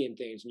beauty in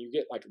things, and you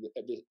get like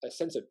a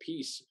sense of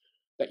peace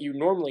that you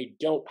normally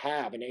don't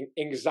have. And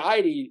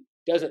anxiety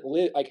doesn't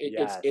live like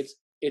Yes. it's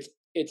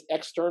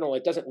external.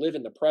 It doesn't live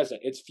in the present.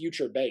 It's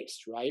future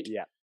based, right?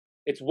 Yeah.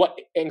 It's what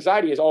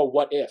anxiety is all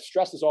what if.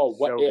 Stress is all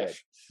what So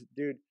if. good.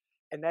 Dude.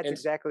 And that's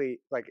exactly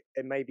like,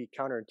 it may be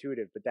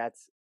counterintuitive, but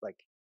that's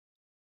like,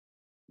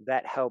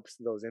 that helps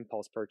those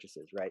impulse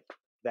purchases, right?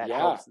 That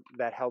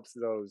helps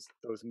those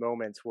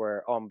moments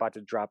where, oh, I'm about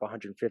to drop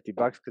 $150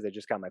 because I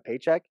just got my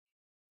paycheck.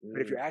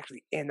 But if you're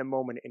actually in the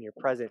moment and you're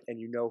present and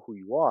you know who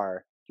you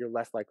are, you're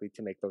less likely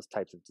to make those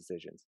types of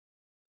decisions.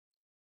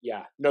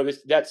 Yeah. No,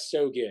 that's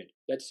so good.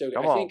 That's so good.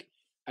 Come on.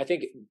 I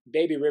think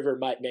Baby River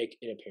might make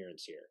an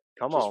appearance here.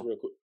 Come on.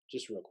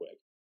 Just real quick.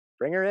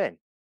 Bring her in.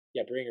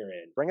 Yeah, bring her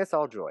in. Bring us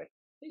all joy.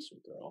 Hey,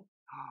 sweet girl.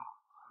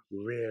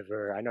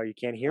 River. I know you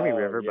can't hear me,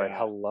 River, but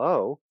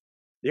hello.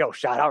 Yo,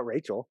 shout out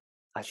Rachel.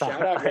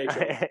 Shout out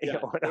Rachel. Yeah,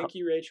 thank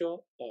you,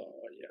 Rachel.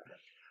 Oh, yeah.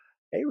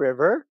 Hey,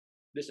 River.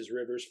 This is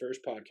River's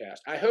first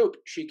podcast. I hope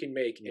she can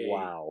make an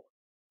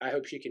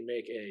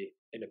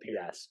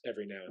appearance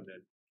every now and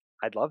then.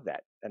 I'd love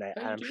that. And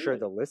I'm sure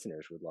the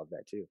listeners would love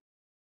that too.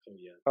 Oh,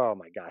 yeah. Oh,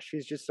 my gosh.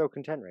 She's just so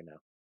content right now.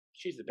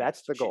 She's the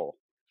best. That's the goal.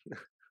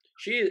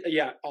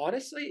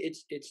 Honestly,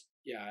 it's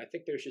I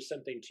think there's just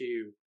something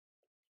to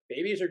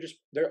babies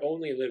they're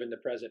only live in the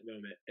present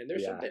moment. And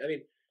there's something, I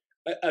mean,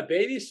 a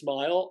baby's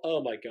smile,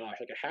 oh my gosh,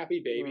 like a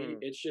happy baby.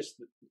 It's just,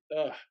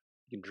 you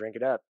can drink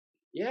it up.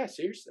 Yeah,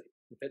 seriously.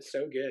 It's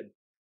so good.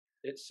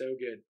 It's so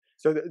good.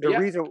 So the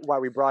reason why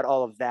we brought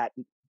all of that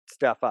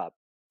stuff up,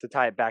 to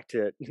tie it back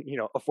to,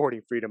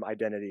 affording freedom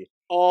identity.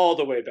 All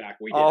the way back.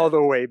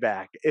 The way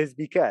back is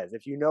because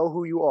if you know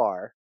who you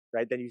are,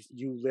 right, then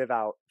you live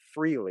out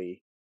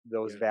freely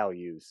those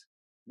values.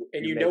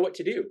 And you know what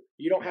to do.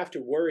 You don't have to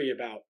worry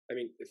about,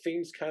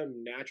 things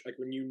come natural. Like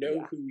when you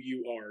know who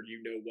you are,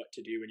 you know what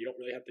to do, and you don't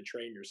really have to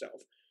train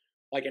yourself.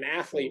 Like an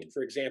athlete,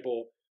 for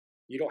example,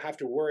 you don't have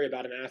to worry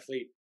about an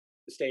athlete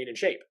staying in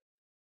shape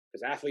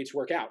because athletes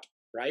work out,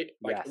 right?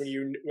 Like when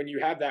you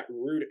have that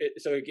root.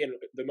 So again,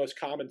 the most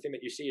common thing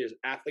that you see is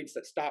athletes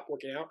that stop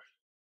working out.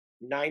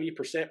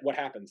 90%, what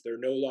happens? They're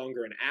no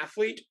longer an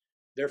athlete,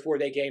 therefore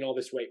they gain all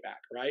this weight back,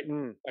 right?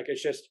 Like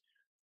it's just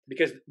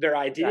because their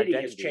identity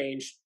has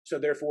changed, so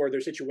therefore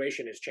their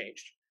situation has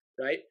changed,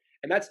 right?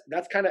 And that's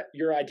kind of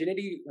your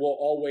identity will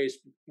always,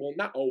 well,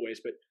 not always,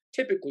 but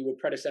typically will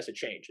predecess a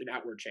change, an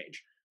outward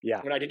change.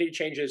 Yeah. When identity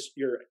changes,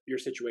 your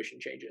situation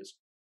changes.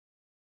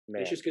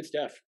 Man. It's just good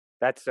stuff.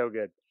 That's so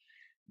good.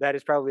 That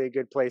is probably a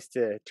good place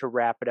to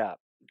wrap it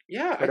up.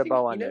 Yeah. Put a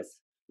bow on this.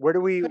 What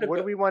do we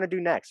want to do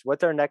next?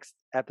 What's our next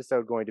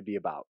episode going to be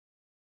about?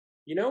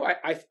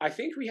 I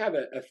think we have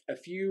a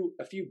few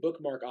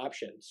bookmark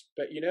options,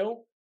 but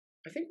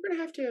I think we're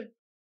gonna have to.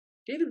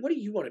 David, what do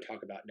you want to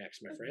talk about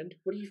next, my friend?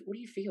 What are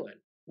you feeling?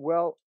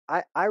 Well,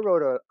 I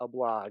wrote a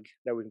blog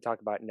that we can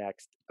talk about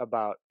next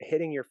about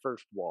hitting your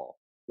first wall,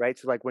 right?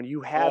 So like when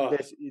you have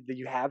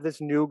this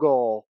new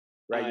goal,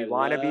 right? You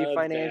want to be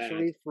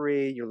financially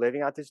free, you're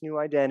living out this new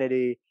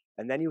identity,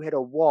 and then you hit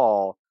a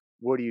wall.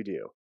 What do you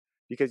do?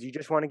 Because you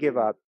just want to give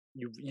up.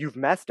 You've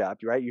messed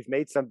up, right? You've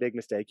made some big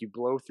mistake. You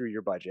blow through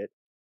your budget.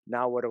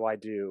 Now what do I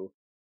do?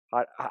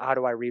 How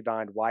do I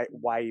rebound? Why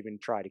even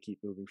try to keep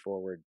moving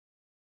forward?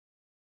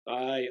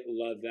 I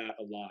love that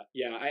a lot.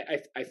 Yeah,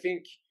 I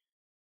think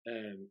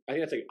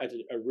that's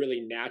a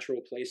really natural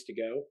place to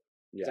go.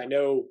 Because I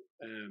know,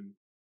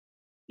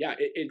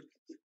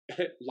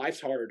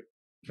 life's hard.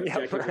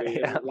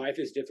 Life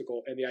is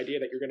difficult, and the idea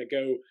that you're going to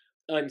go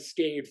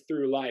unscathed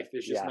through life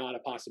is just not a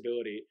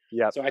possibility.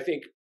 Yeah. So I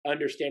think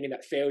understanding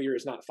that failure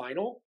is not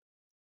final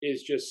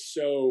is just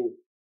so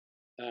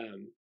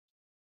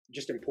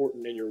just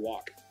important in your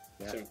walk.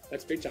 Yeah. So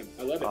that's big time.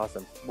 I love it.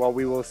 Awesome. Well,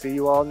 we will see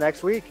you all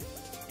next week.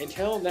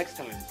 Until next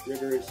time,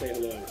 River, say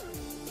hello.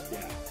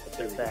 Yeah.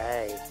 There we go.